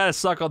got to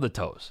suck on the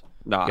toes.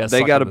 Nah,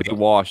 they got to be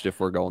washed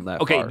if we're going that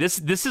far. Okay,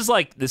 this is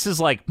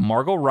like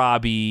Margot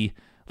Robbie,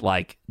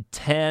 like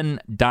 10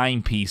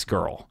 dime piece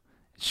girl.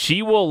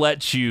 She will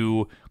let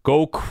you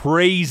go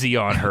crazy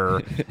on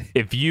her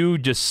if you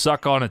just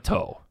suck on a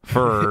toe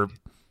for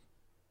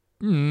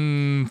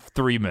 3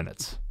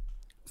 minutes.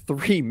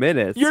 3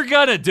 minutes? You're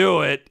gonna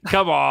do it.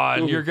 Come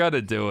on, you're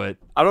gonna do it.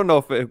 I don't know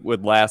if it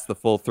would last the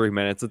full 3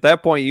 minutes. At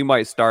that point, you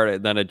might start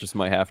it, then it just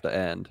might have to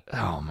end.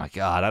 Oh my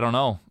God, I don't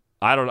know.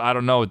 I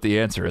don't know what the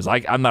answer is.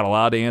 I'm not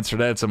allowed to answer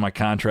that. It's in my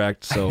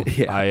contract, so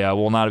yeah. I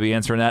will not be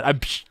answering that. I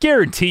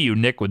guarantee you,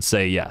 Nick would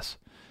say yes.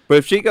 But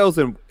if she goes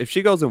and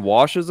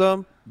washes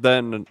them,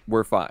 then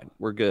we're fine.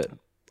 We're good.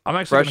 I'm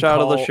actually fresh out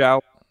of the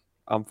shower.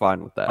 I'm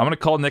fine with that. I'm going to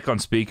call Nick on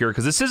speaker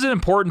because this is an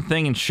important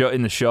thing in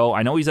the show.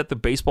 I know he's at the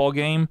baseball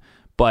game,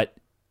 but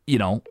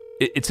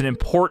it's an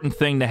important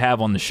thing to have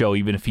on the show,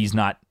 even if he's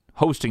not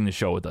hosting the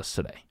show with us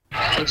today.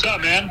 What's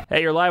up, man?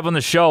 Hey, you're live on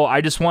the show. I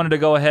just wanted to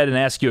go ahead and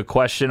ask you a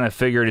question. I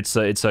figured it's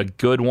a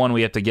good one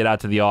we have to get out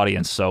to the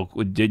audience. So,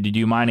 did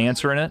you mind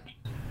answering it?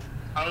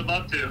 I would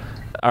love to.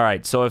 All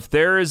right. So, if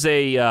there is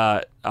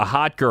a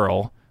hot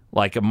girl,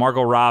 like a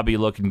Margot Robbie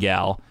looking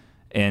gal,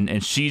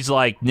 and she's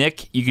like,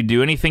 Nick, you can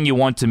do anything you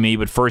want to me,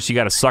 but first you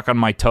got to suck on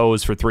my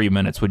toes for 3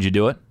 minutes. Would you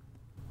do it?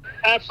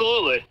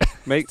 Absolutely.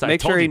 Make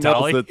sure he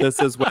knows that this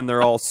is when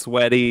they're all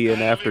sweaty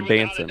and after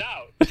dancing.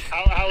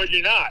 How would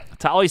you not?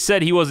 Tali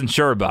said he wasn't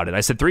sure about it.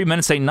 I said 3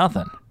 minutes ain't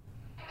nothing.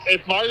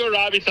 If Margot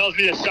Robbie tells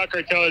me to suck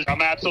her toes,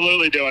 I'm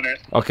absolutely doing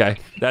it. Okay,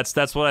 that's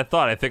what I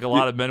thought. I think a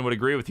lot of men would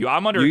agree with you.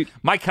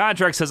 My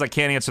contract says I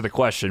can't answer the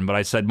question, but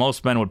I said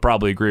most men would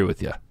probably agree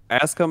with you.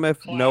 Ask them if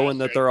knowing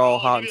that they're all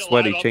hot and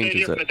sweaty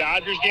changes it. The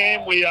Dodgers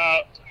game, we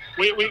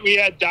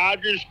had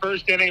Dodgers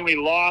first inning. We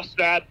lost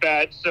that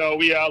bet, so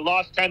we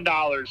lost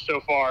 $10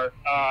 so far.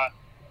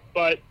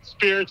 But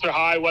spirits are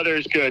high, weather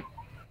is good.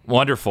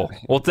 Wonderful.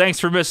 Well, thanks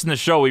for missing the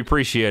show. We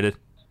appreciate it.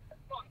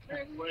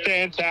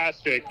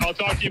 Fantastic. I'll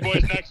talk to you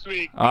boys next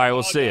week. All right,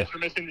 we'll see you. For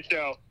missing the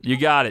show. You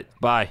got it.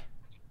 Bye.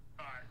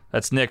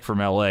 That's Nick from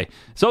LA.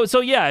 So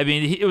yeah, I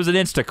mean, it was an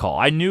insta call.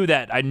 I knew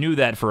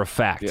that for a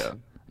fact. Yeah.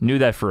 Knew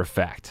that for a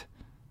fact.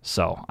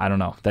 So I don't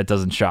know. That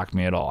doesn't shock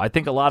me at all. I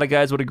think a lot of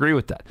guys would agree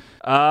with that.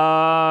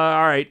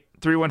 All right.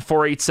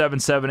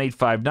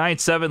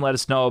 314-877-8597. Let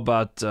us know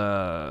about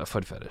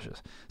foot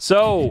fetishes.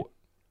 So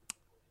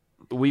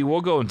we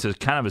will go into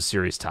kind of a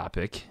serious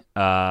topic.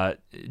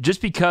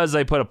 Just because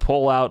I put a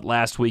poll out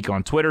last week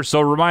on Twitter.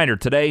 So reminder,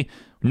 today,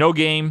 no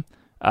game,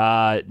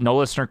 no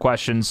listener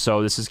questions.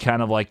 So this is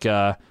kind of like,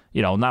 not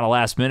a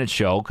last minute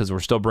show because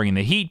we're still bringing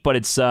the heat, but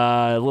it's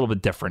a little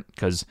bit different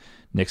because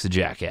Nick's a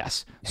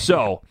jackass.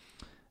 So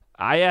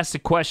I asked a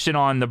question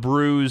on the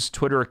Brews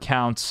Twitter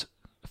accounts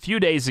a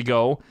few days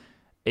ago,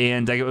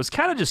 and I was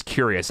kind of just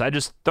curious. I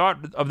just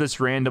thought of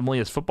this randomly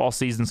as football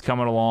season's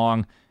coming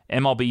along,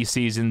 MLB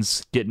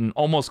season's getting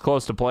almost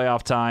close to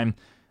playoff time.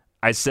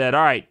 I said,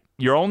 all right,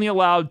 you're only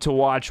allowed to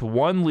watch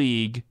one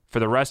league for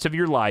the rest of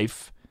your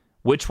life.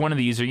 Which one of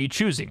these are you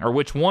choosing? Or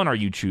which one are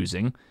you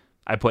choosing?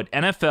 I put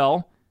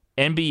NFL,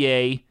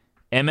 NBA,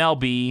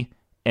 MLB,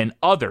 and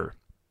other.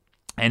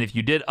 And if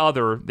you did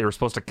other, they were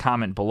supposed to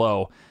comment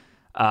below.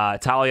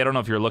 Tali, I don't know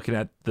if you're looking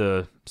at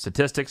the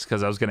statistics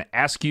because I was going to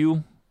ask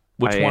you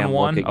which one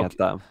won. Looking at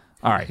them.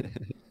 All right.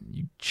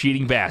 You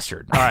cheating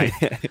bastard. All right.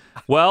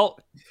 Well,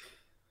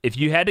 if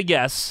you had to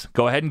guess,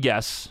 go ahead and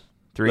guess.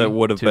 3, that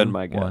would have 2, been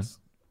my 1. guess.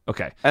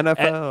 Okay.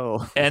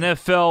 NFL.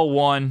 NFL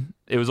won.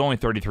 It was only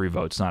 33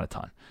 votes, not a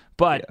ton.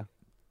 But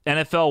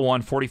yeah. NFL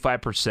won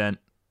 45%.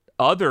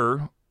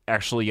 Other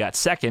actually got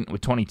second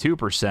with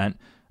 22%.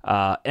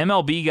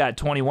 MLB got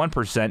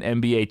 21%.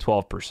 NBA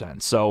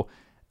 12%. So,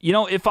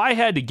 if I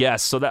had to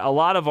guess, so that a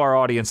lot of our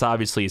audience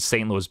obviously is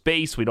St. Louis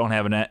based. We don't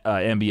have an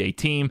NBA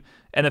team.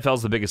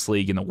 NFL's the biggest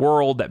league in the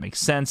world. That makes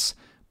sense.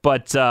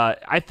 But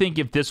I think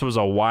if this was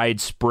a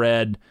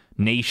widespread,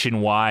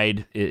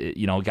 nationwide,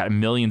 got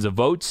millions of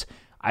votes,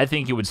 I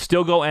think it would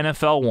still go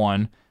NFL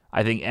 1.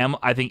 I think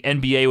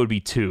NBA would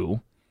be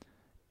 2.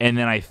 And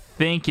then I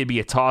think it'd be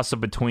a toss-up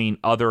between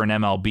other and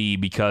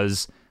MLB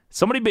because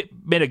somebody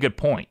made a good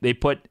point. They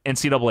put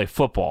NCAA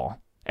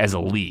football as a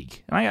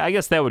league. And I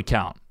guess that would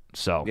count.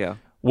 So yeah.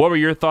 What were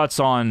your thoughts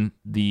on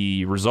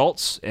the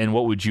results, and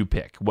what would you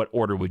pick? What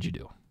order would you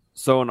do?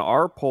 So in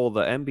our poll,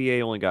 the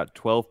NBA only got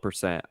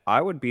 12%.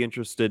 I would be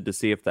interested to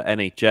see if the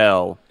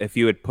NHL, if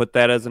you had put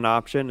that as an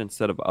option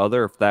instead of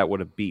other, if that would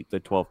have beat the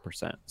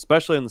 12%,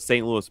 especially in the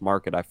St. Louis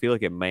market. I feel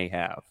like it may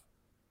have.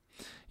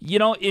 You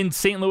know, in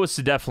St. Louis,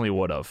 it definitely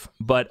would have.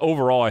 But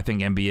overall, I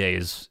think NBA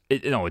is,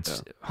 it's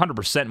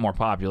 100% more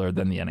popular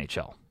than the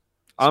NHL,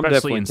 I'm especially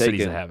definitely in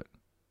cities that have it.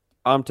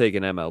 I'm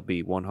taking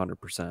MLB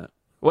 100%.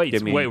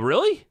 Wait,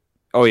 really?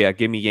 Oh, yeah.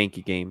 Give me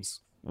Yankee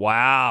games.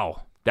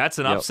 Wow. That's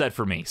an upset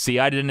for me. See,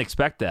 I didn't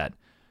expect that.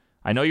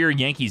 I know you're a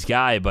Yankees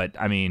guy, but,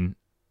 I mean,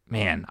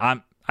 man,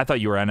 I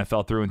thought you were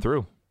NFL through and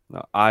through.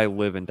 No, I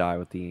live and die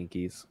with the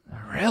Yankees.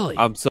 Really?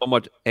 I'm so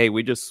much. Hey,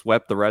 we just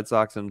swept the Red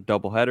Sox in a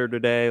doubleheader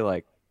today.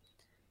 Like,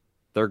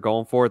 they're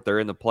going for it. They're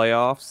in the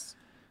playoffs.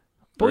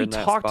 But we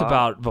talked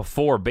about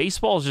before,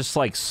 baseball is just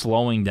like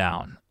slowing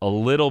down a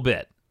little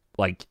bit.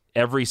 Like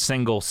every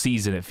single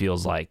season, it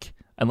feels like.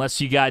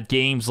 Unless you got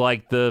games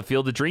like the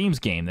Field of Dreams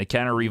game that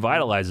kind of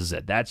revitalizes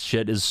it. That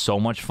shit is so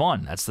much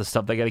fun. That's the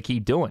stuff they got to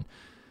keep doing.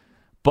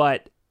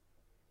 But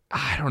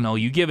I don't know.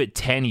 You give it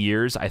 10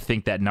 years, I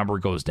think that number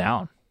goes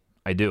down.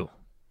 I do.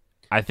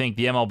 I think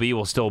the MLB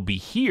will still be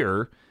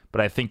here,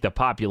 but I think the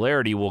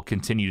popularity will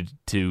continue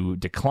to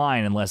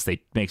decline unless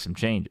they make some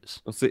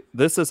changes. Well, see,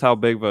 this is how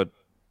big of a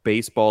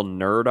baseball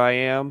nerd I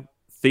am.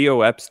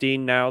 Theo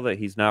Epstein, now that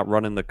he's not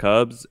running the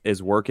Cubs,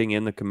 is working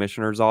in the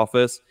commissioner's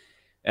office.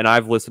 And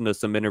I've listened to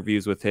some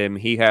interviews with him.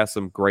 He has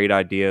some great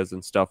ideas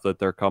and stuff that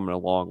they're coming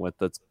along with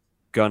that's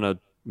going to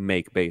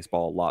make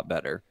baseball a lot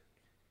better.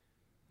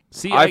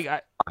 See, I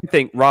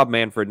think Rob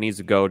Manfred needs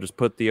to go. Just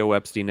put Theo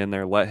Epstein in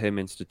there, let him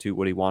institute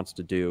what he wants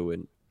to do,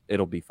 and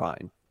it'll be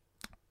fine.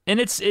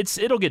 And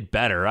it'll get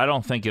better. I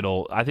think they're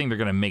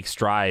going to make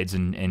strides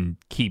and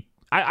keep.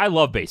 I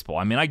love baseball.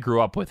 I mean, I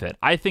grew up with it.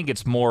 I think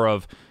it's more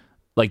of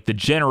like the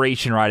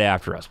generation right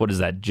after us. What is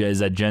that? Is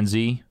that Gen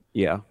Z?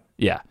 Yeah.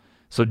 Yeah.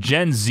 So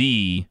Gen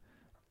Z,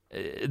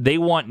 they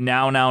want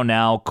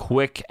now,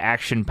 quick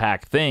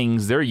action-packed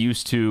things. They're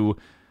used to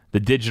the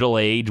digital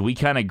age. We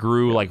kind of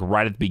grew like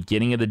right at the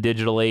beginning of the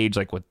digital age,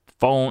 like with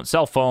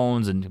cell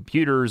phones and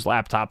computers,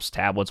 laptops,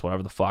 tablets,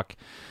 whatever the fuck.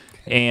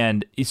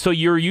 And so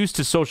you're used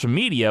to social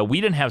media. We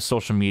didn't have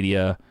social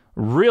media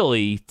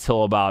really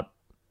till about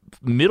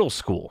middle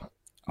school.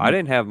 I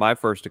didn't have my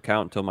first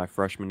account until my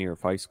freshman year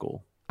of high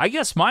school. I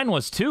guess mine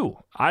was too.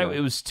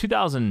 It was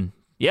 2000.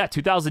 Yeah,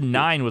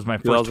 2009 was my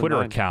first Twitter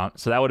account,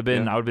 so that would have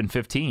been I would have been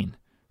 15.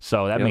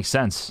 So that makes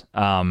sense.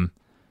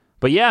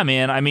 But yeah,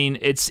 man, I mean,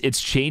 it's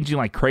changing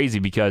like crazy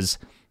because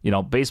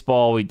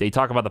baseball. They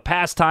talk about the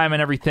pastime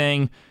and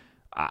everything.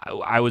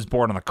 I was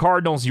born on the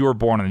Cardinals. You were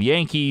born on the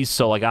Yankees.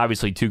 So like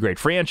obviously two great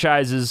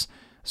franchises.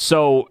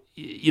 So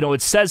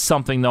it says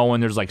something though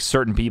when there's like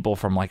certain people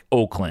from like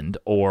Oakland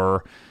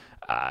or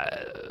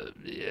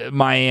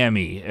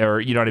Miami, or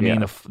you know what I mean,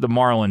 the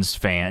Marlins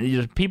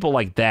fan, people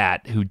like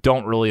that who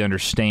don't really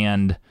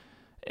understand,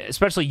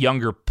 especially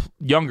younger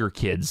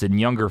kids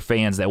and younger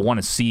fans that want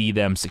to see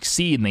them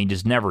succeed and they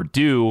just never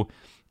do.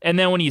 And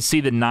then when you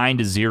see the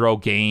 9-0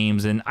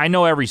 games, and I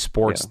know every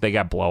sports they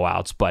got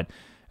blowouts, but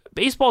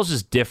baseball is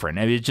just different.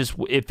 I mean, it's just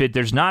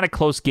there's not a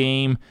close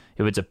game,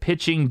 if it's a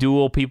pitching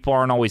duel, people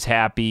aren't always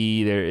happy.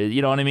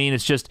 You know what I mean?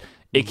 It's just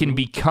it can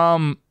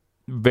become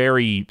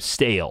very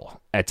stale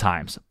at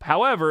times.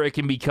 However, it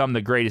can become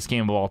the greatest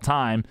game of all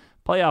time.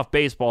 Playoff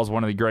baseball is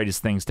one of the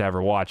greatest things to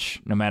ever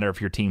watch, no matter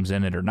if your team's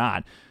in it or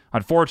not.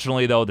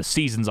 Unfortunately, though, the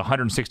season's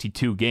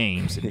 162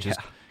 games. It just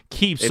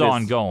keeps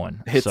on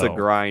going. It's a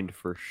grind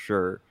for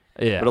sure.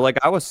 Yeah. But like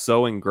I was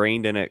so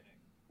ingrained in it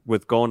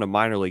with going to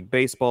minor league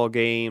baseball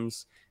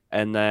games.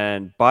 And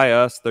then by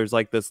us, there's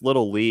like this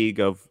little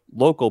league of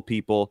local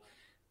people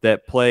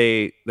that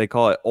play, they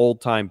call it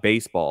old-time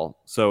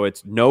baseball. So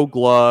it's no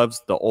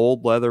gloves, the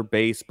old leather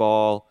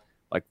baseball,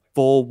 like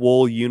full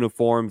wool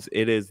uniforms.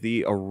 It is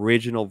the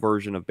original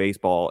version of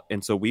baseball.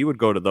 And so we would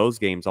go to those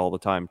games all the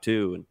time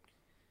too and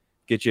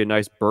get you a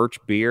nice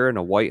birch beer and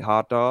a white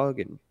hot dog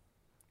and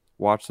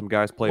watch some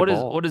guys play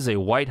ball. What is a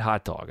white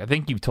hot dog? I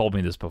think you've told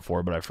me this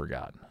before, but I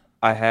forgot.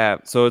 I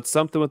have. So it's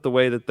something with the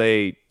way that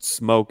they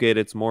smoke it.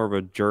 It's more of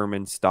a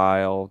German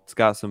style. It's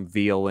got some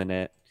veal in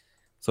it.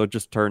 So it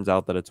just turns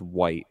out that it's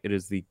white. It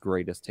is the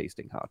greatest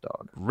tasting hot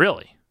dog.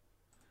 Really?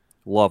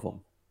 Love them.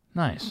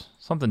 Nice.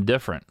 Something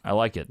different. I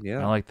like it.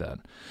 Yeah. I like that.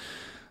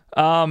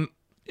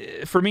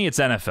 For me, it's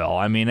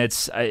NFL. I mean,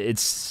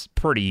 it's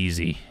pretty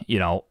easy.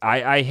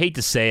 I hate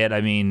to say it. I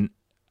mean,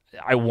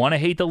 I want to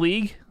hate the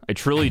league. I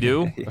truly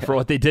do. For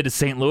what they did to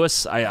St.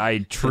 Louis, I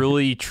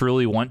truly,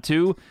 truly want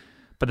to.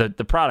 But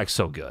the product's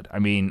so good. I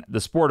mean,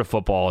 the sport of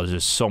football is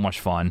just so much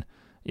fun.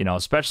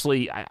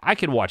 Especially I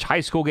can watch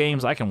high school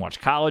games. I can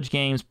watch college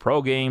games,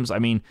 pro games. I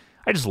mean,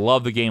 I just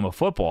love the game of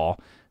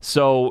football.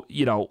 So,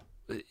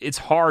 it's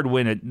hard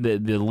when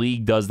the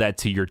league does that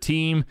to your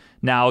team.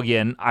 Now,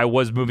 again, I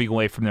was moving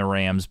away from the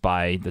Rams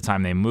by the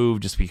time they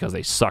moved just because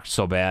they sucked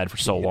so bad for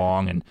so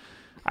long. And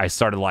I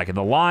started liking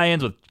the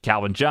Lions with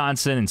Calvin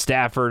Johnson and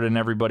Stafford and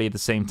everybody at the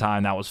same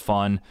time. That was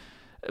fun.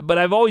 But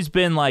I've always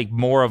been like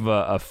more of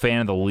a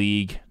fan of the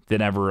league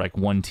than ever like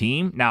one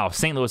team. Now, if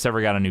St. Louis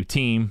ever got a new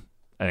team,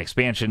 an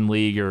expansion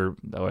league or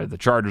the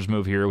Chargers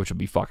move here, which would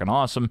be fucking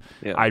awesome,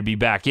 Yeah. I'd be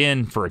back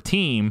in for a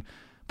team.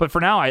 But for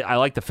now, I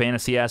like the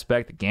fantasy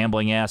aspect, the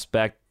gambling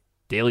aspect,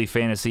 daily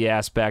fantasy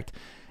aspect,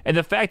 and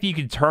the fact that you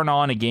can turn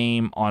on the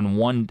TV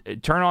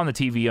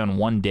on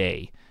one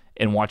day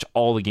and watch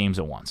all the games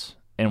at once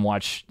and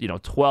watch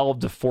 12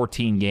 to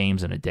 14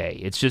 games in a day.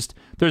 It's just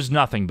there's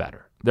nothing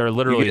better. There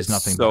literally is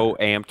nothing so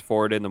better. amped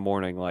for it in the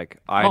morning. Like,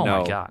 I Oh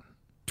know my god.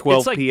 12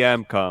 It's like-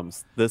 p.m.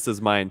 comes. This is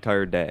my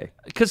entire day.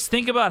 Because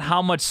think about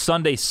how much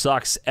Sunday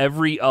sucks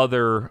every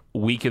other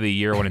week of the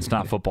year when it's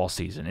not football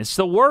season. It's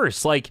the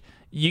worst. Like,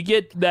 you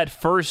get that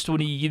first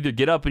when you either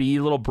get up and eat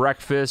a little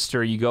breakfast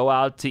or you go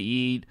out to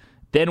eat.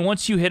 Then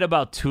once you hit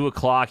about 2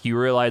 o'clock, you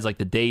realize like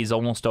the day's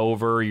almost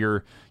over.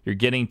 You're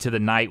getting to the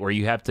night where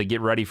you have to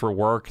get ready for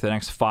work the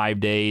next 5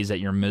 days at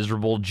your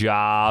miserable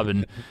job,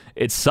 and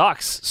it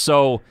sucks.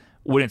 So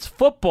when it's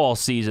football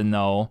season,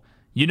 though,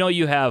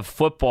 you have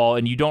football,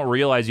 and you don't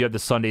realize you have the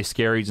Sunday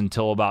scaries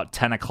until about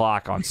 10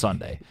 o'clock on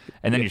Sunday.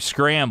 And then you're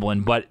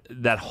scrambling, but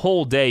that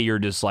whole day you're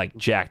just like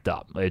jacked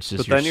up. It's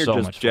just But then you're so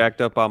just much fun.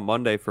 jacked up on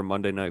Monday for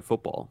Monday Night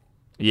Football.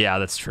 Yeah,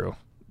 that's true.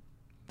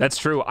 That's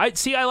true. I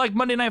like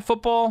Monday Night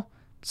Football.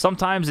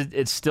 Sometimes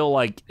it's still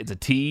like it's a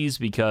tease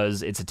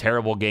because it's a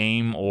terrible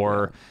game,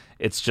 or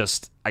it's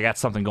just I got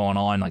something going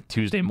on like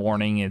Tuesday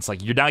morning. And it's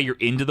like you're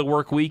into the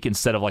work week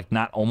instead of like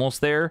not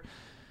almost there.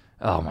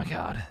 Oh my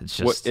god, it's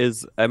just What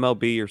is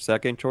MLB your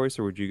second choice,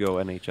 or would you go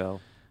NHL?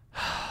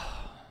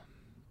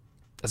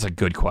 that's a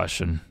good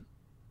question.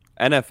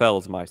 NFL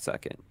is my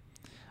second.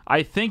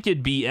 I think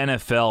it'd be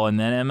NFL and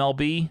then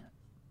MLB.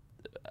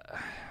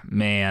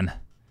 Man,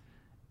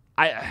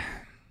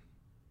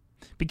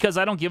 because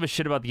I don't give a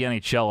shit about the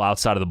NHL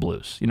outside of the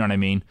Blues. You know what I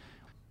mean?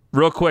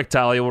 Real quick,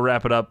 Talia, we'll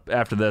wrap it up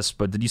after this.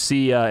 But did you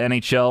see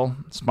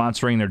NHL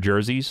sponsoring their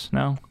jerseys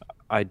now?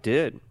 I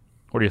did.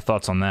 What are your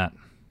thoughts on that?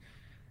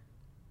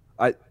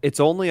 It's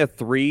only a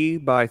 3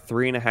 by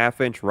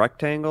 3.5 inch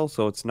rectangle,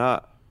 so it's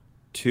not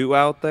too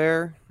out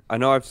there. I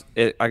know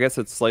I guess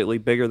it's slightly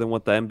bigger than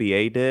what the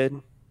NBA did.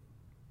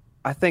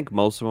 I think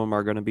most of them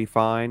are going to be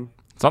fine.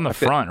 It's on the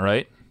front,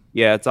 right?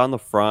 Yeah, it's on the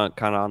front,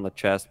 kind of on the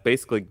chest.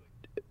 Basically,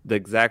 the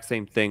exact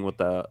same thing what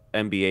the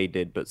NBA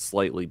did, but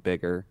slightly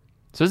bigger.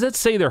 So does that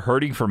say they're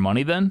hurting for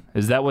money then?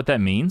 Is that what that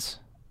means?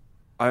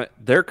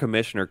 Their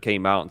commissioner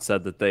came out and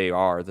said that they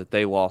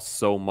lost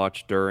so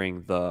much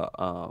during the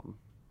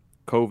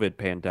COVID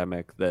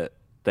pandemic that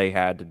they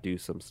had to do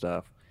some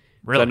stuff.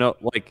 Really? I know,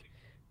 like,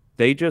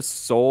 they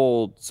just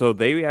sold. So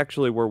they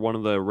actually were one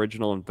of the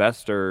original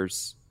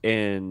investors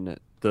in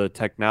the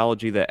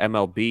technology that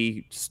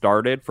MLB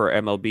started for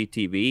MLB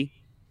TV.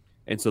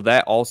 And so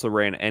that also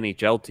ran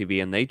NHL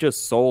TV, and they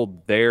just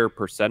sold their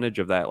percentage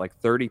of that, like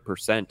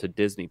 30% to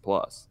Disney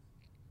Plus.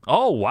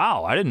 Oh,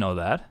 wow. I didn't know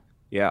that.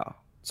 Yeah.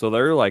 So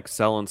they're like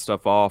selling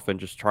stuff off and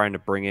just trying to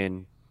bring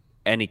in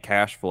any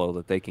cash flow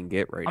that they can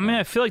get right I now. mean,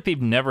 I feel like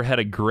they've never had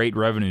a great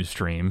revenue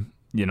stream.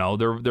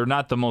 They're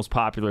not the most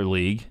popular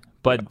league,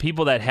 but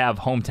people that have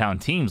hometown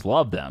teams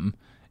love them,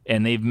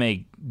 and they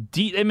make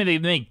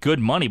good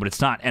money, but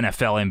it's not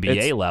NFL,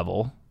 NBA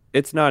level.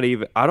 It's not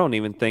even, I don't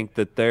even think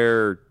that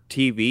their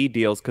TV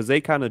deals, because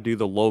they kind of do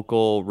the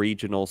local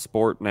regional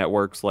sport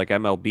networks like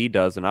MLB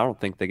does, and I don't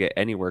think they get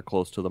anywhere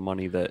close to the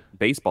money that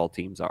baseball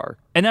teams are.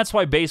 And that's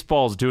why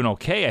baseball's doing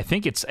okay. I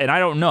think and I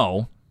don't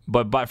know,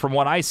 but from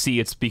what I see,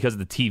 it's because of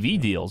the TV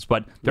deals,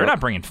 but they're not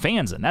bringing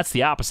fans in. That's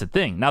the opposite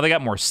thing. Now they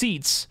got more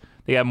seats,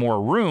 they got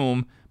more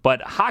room,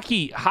 but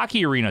hockey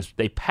arenas,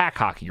 they pack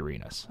hockey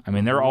arenas. I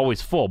mean, they're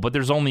always full, but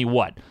there's only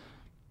what?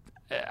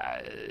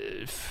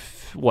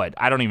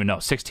 I don't even know,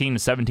 16 to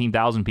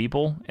 17,000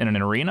 people in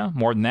an arena?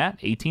 More than that?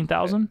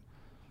 18,000?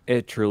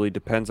 It truly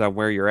depends on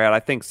where you're at. I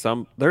think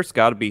there's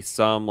got to be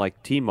some,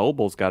 like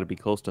T-Mobile's got to be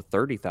close to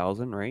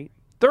 30,000, right?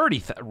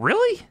 30,000?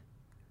 Really?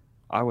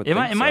 I would Am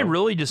think I so.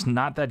 really just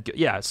not that good?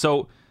 Yeah,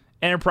 so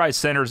Enterprise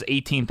Center's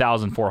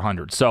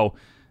 18,400. So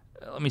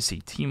let me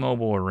see,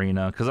 T-Mobile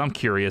Arena, because I'm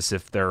curious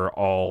if they're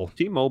all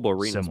T-Mobile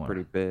Arena's similar.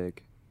 pretty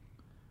big.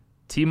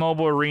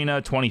 T-Mobile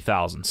Arena,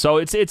 20,000. So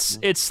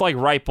it's like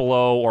right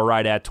below or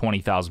right at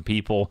 20,000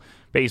 people.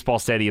 Baseball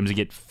stadiums, you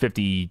get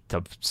 50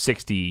 to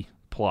 60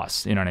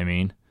 plus. You know what I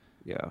mean?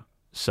 Yeah.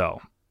 So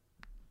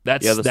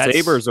that's The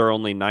Sabres are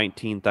only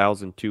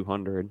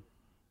 19,200.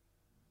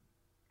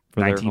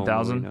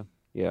 19,000?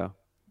 Yeah.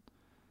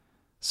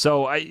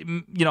 So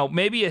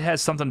maybe it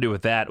has something to do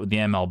with that with the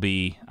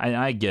MLB.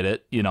 I get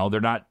it.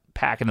 They're not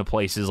packing the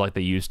places like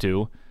they used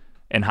to,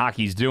 and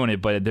hockey's doing it,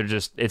 but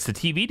it's the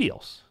TV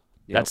deals.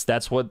 Yep.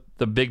 That's what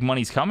the big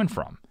money's coming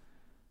from.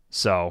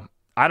 So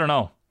I don't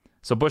know.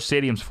 So Busch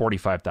Stadium's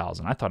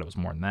 45,000. I thought it was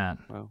more than that.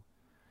 Wow.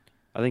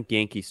 I think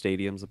Yankee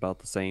Stadium's about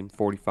the same,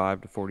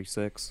 45 to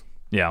 46.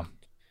 Yeah.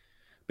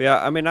 But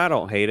yeah, I mean, I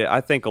don't hate it.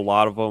 I think a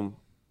lot of them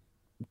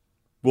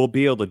will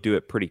be able to do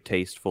it pretty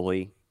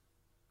tastefully.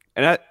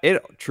 And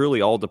it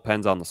truly all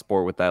depends on the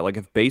sport with that. Like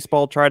if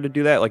baseball tried to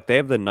do that, like they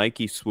have the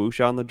Nike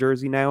swoosh on the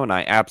jersey now, and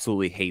I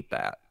absolutely hate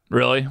that.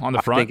 Really? On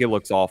the front? I think it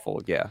looks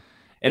awful, yeah.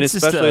 And It's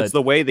just especially it's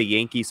the way the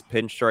Yankees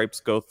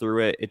pinstripes go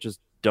through it. It just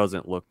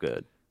doesn't look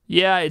good.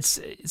 Yeah, it's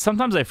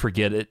sometimes I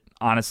forget it.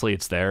 Honestly,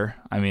 it's there.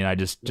 I mean, I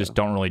just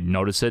don't really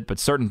notice it. But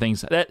certain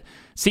things that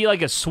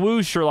like a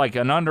swoosh or like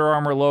an Under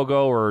Armour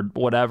logo or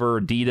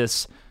whatever,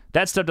 Adidas,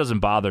 that stuff doesn't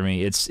bother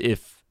me. It's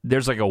if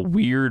there's like a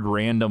weird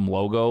random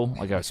logo,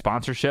 like a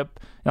sponsorship.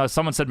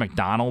 Someone said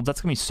McDonald's.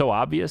 That's gonna be so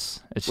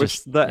obvious. It's Which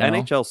just the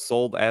NHL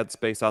sold ad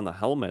space on the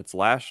helmets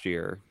last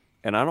year,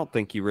 and I don't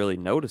think you really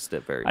noticed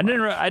it very much.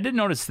 I didn't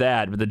notice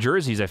that, but the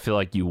jerseys, I feel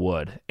like you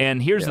would.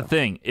 And here's the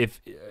thing: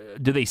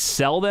 do they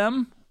sell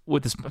them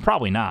with this?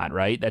 Probably not,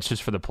 right? That's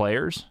just for the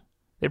players.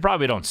 They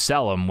probably don't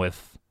sell them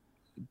with.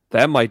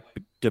 That might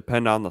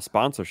depend on the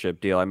sponsorship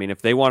deal. I mean,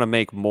 if they want to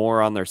make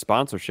more on their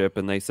sponsorship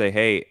and they say,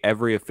 hey,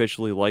 every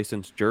officially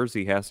licensed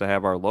jersey has to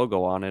have our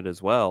logo on it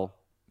as well.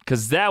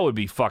 Because that would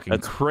be fucking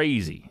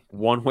crazy.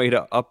 One way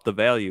to up the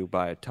value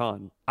by a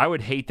ton. I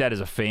would hate that as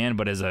a fan,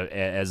 but as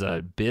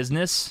a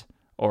business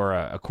or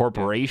a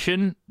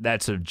corporation,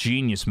 that's a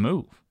genius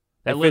move.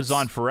 That lives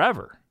on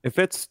forever. If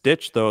it's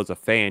stitched, though, as a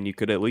fan, you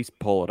could at least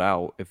pull it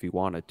out if you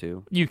wanted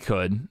to. You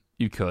could.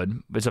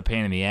 It's a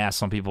pain in the ass.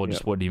 Some people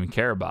just wouldn't even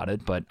care about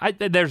it. But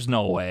there's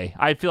no way.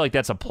 I feel like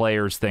that's a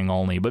player's thing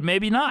only, but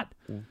maybe not.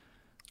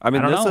 I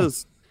mean,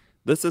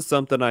 this is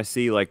something I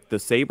see. Like, the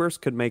Sabres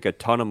could make a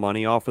ton of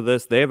money off of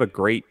this. They have a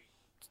great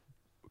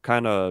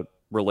kind of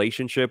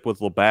relationship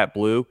with Labatt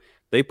Blue.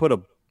 They put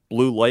a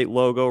blue light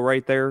logo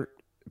right there.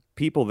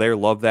 People there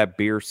love that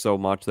beer so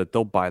much that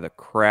they'll buy the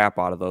crap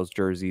out of those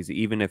jerseys,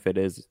 even if it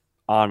is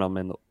on them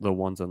and the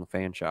ones in the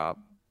fan shop.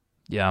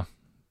 Yeah,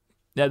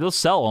 they'll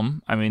sell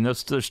them. I mean, they're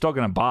still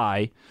going to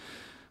buy,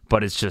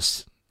 but it's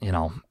just, I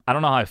don't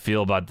know how I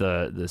feel about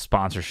the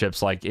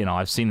sponsorships. Like,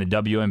 I've seen the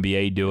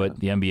WNBA do it.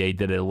 The NBA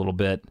did it a little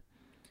bit,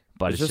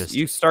 but it's just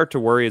you start to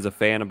worry as a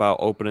fan about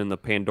opening the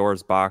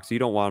Pandora's box. You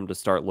don't want them to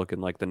start looking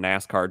like the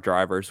NASCAR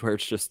drivers where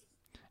it's just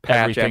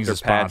patch after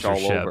patch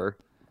all over.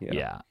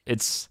 Yeah.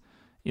 It's,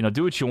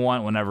 do what you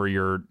want whenever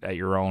you're at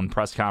your own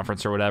press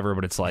conference or whatever,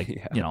 but it's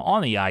like,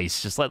 on the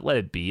ice, just let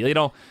it be,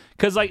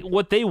 because like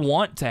what they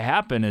want to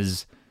happen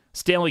is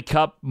Stanley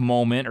Cup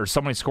moment or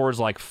somebody scores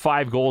like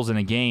 5 goals in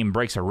a game,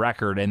 breaks a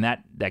record, and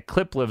that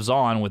clip lives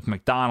on with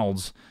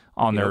McDonald's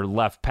on their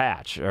left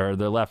patch or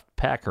their left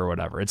pack or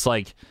whatever. It's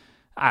like,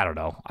 I don't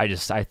know.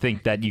 I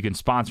think that you can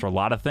sponsor a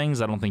lot of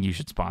things. I don't think you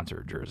should sponsor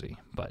a jersey.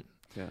 But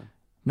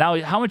now,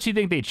 how much do you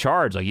think they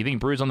charge? Like, you think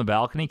Brews on the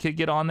Balcony could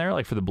get on there,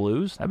 like for the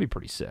Blues? That'd be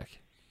pretty sick.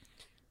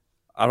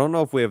 I don't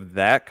know if we have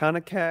that kind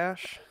of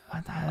cash.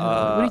 What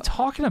are you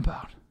talking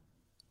about?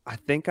 I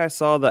think I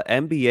saw the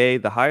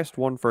NBA, the highest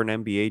one for an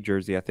NBA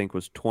jersey, I think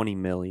was $20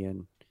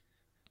 million.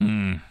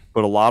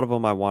 But a lot of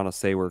them, I want to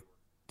say, were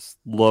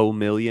low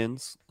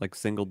millions, like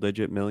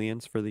single-digit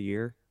millions for the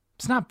year.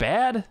 It's not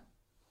bad.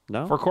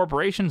 No, for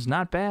corporations,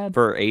 not bad.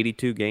 For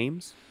 82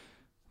 games.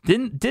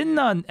 Didn't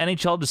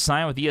NHL just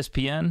sign with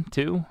ESPN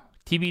too?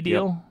 TV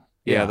deal.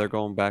 Yep. Yeah, they're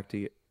going back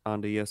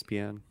onto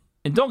ESPN.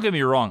 And don't get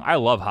me wrong, I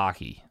love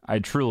hockey. I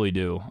truly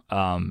do.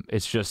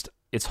 It's just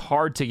it's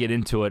hard to get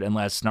into it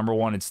unless, number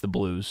one, it's the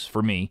Blues.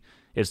 For me,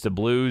 it's the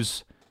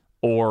Blues,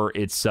 or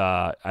it's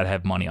I'd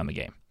have money on the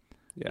game.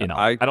 Yeah,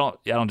 I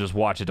don't just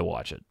watch it to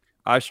watch it.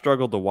 I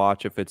struggle to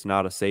watch if it's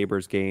not a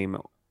Sabres game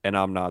and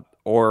I'm not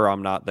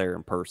there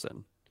in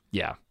person.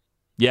 Yeah,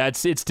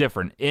 it's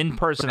different. In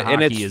person hockey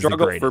and it's is struggle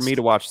the greatest. for me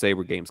to watch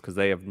Sabre games because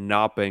they have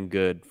not been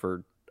good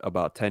for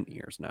about 10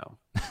 years now.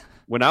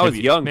 When I was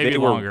young, maybe they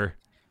longer. were.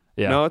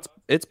 Yeah, no,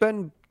 it's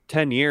been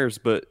 10 years,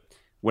 but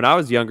when I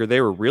was younger,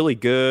 they were really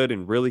good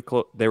and really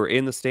close. They were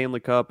in the Stanley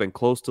Cup and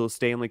close to the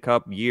Stanley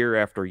Cup year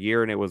after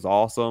year, and it was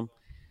awesome.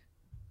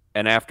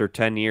 And after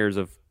 10 years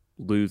of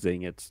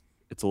losing, it's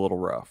a little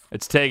rough.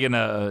 It's taking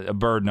a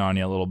burden on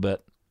you a little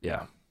bit.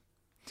 Yeah.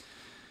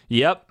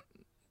 Yep.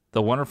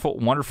 The wonderful,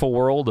 wonderful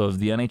world of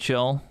the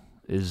NHL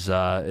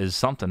is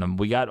something.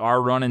 We got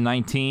our run in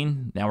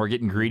 19. Now we're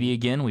getting greedy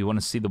again. We want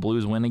to see the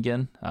Blues win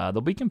again.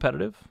 They'll be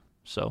competitive.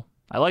 So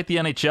I like the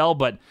NHL,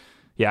 but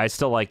yeah, I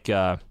still like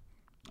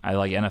I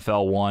like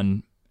NFL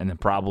 1 and then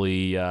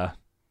probably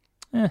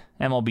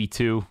MLB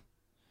 2.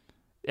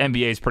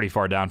 NBA is pretty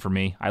far down for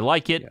me. I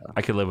like it. Yeah.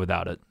 I could live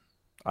without it.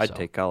 I'd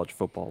take college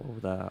football over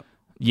that.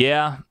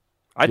 Yeah.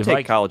 I'd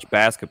take college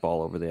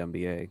basketball over the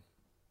NBA.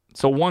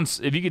 So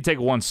if you could take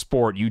one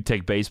sport, you'd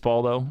take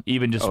baseball, though?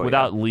 Even just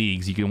without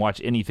leagues, you can watch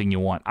anything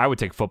you want. I would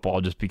take football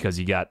just because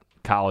you got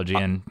college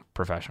and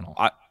professional.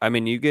 I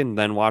mean, you can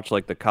then watch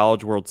like the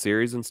College World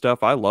Series and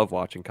stuff. I love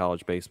watching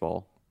college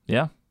baseball.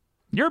 Yeah.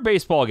 You're a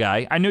baseball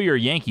guy. I know you're a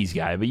Yankees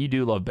guy, but you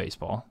do love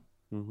baseball.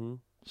 Mm-hmm.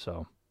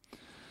 So,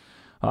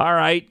 all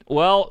right.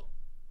 Well,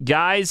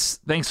 guys,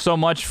 thanks so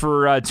much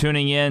for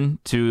tuning in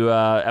to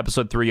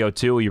episode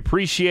 302. We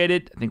appreciate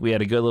it. I think we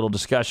had a good little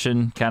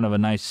discussion, kind of a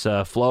nice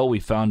flow. We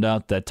found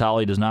out that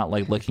Tolly does not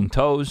like licking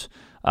toes.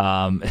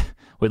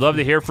 We'd love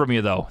to hear from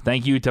you, though.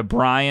 Thank you to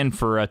Brian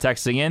for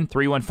texting in.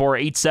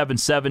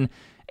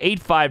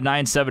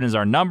 314-877-8597 is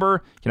our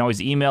number. You can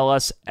always email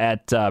us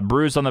at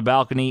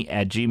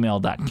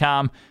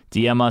brewsonthebalcony@gmail.com.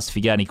 DM us if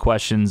you got any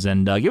questions,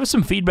 and give us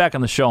some feedback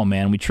on the show,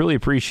 man. We truly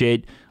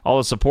appreciate all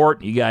the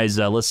support, you guys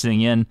listening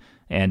in,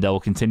 and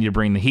we'll continue to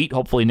bring the heat.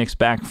 Hopefully, Nick's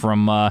back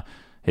from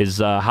his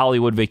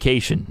Hollywood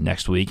vacation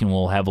next week, and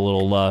we'll have a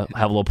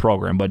little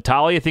program. But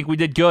Tolly, I think we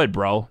did good,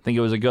 bro. I think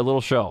it was a good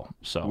little show.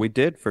 So We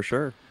did, for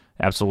sure.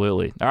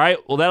 absolutely. All right,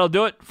 well, that'll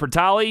do it for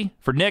Tolly,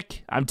 for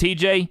Nick. I'm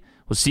TJ.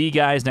 We'll see you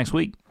guys next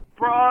week.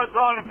 Bros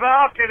on the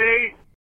balcony.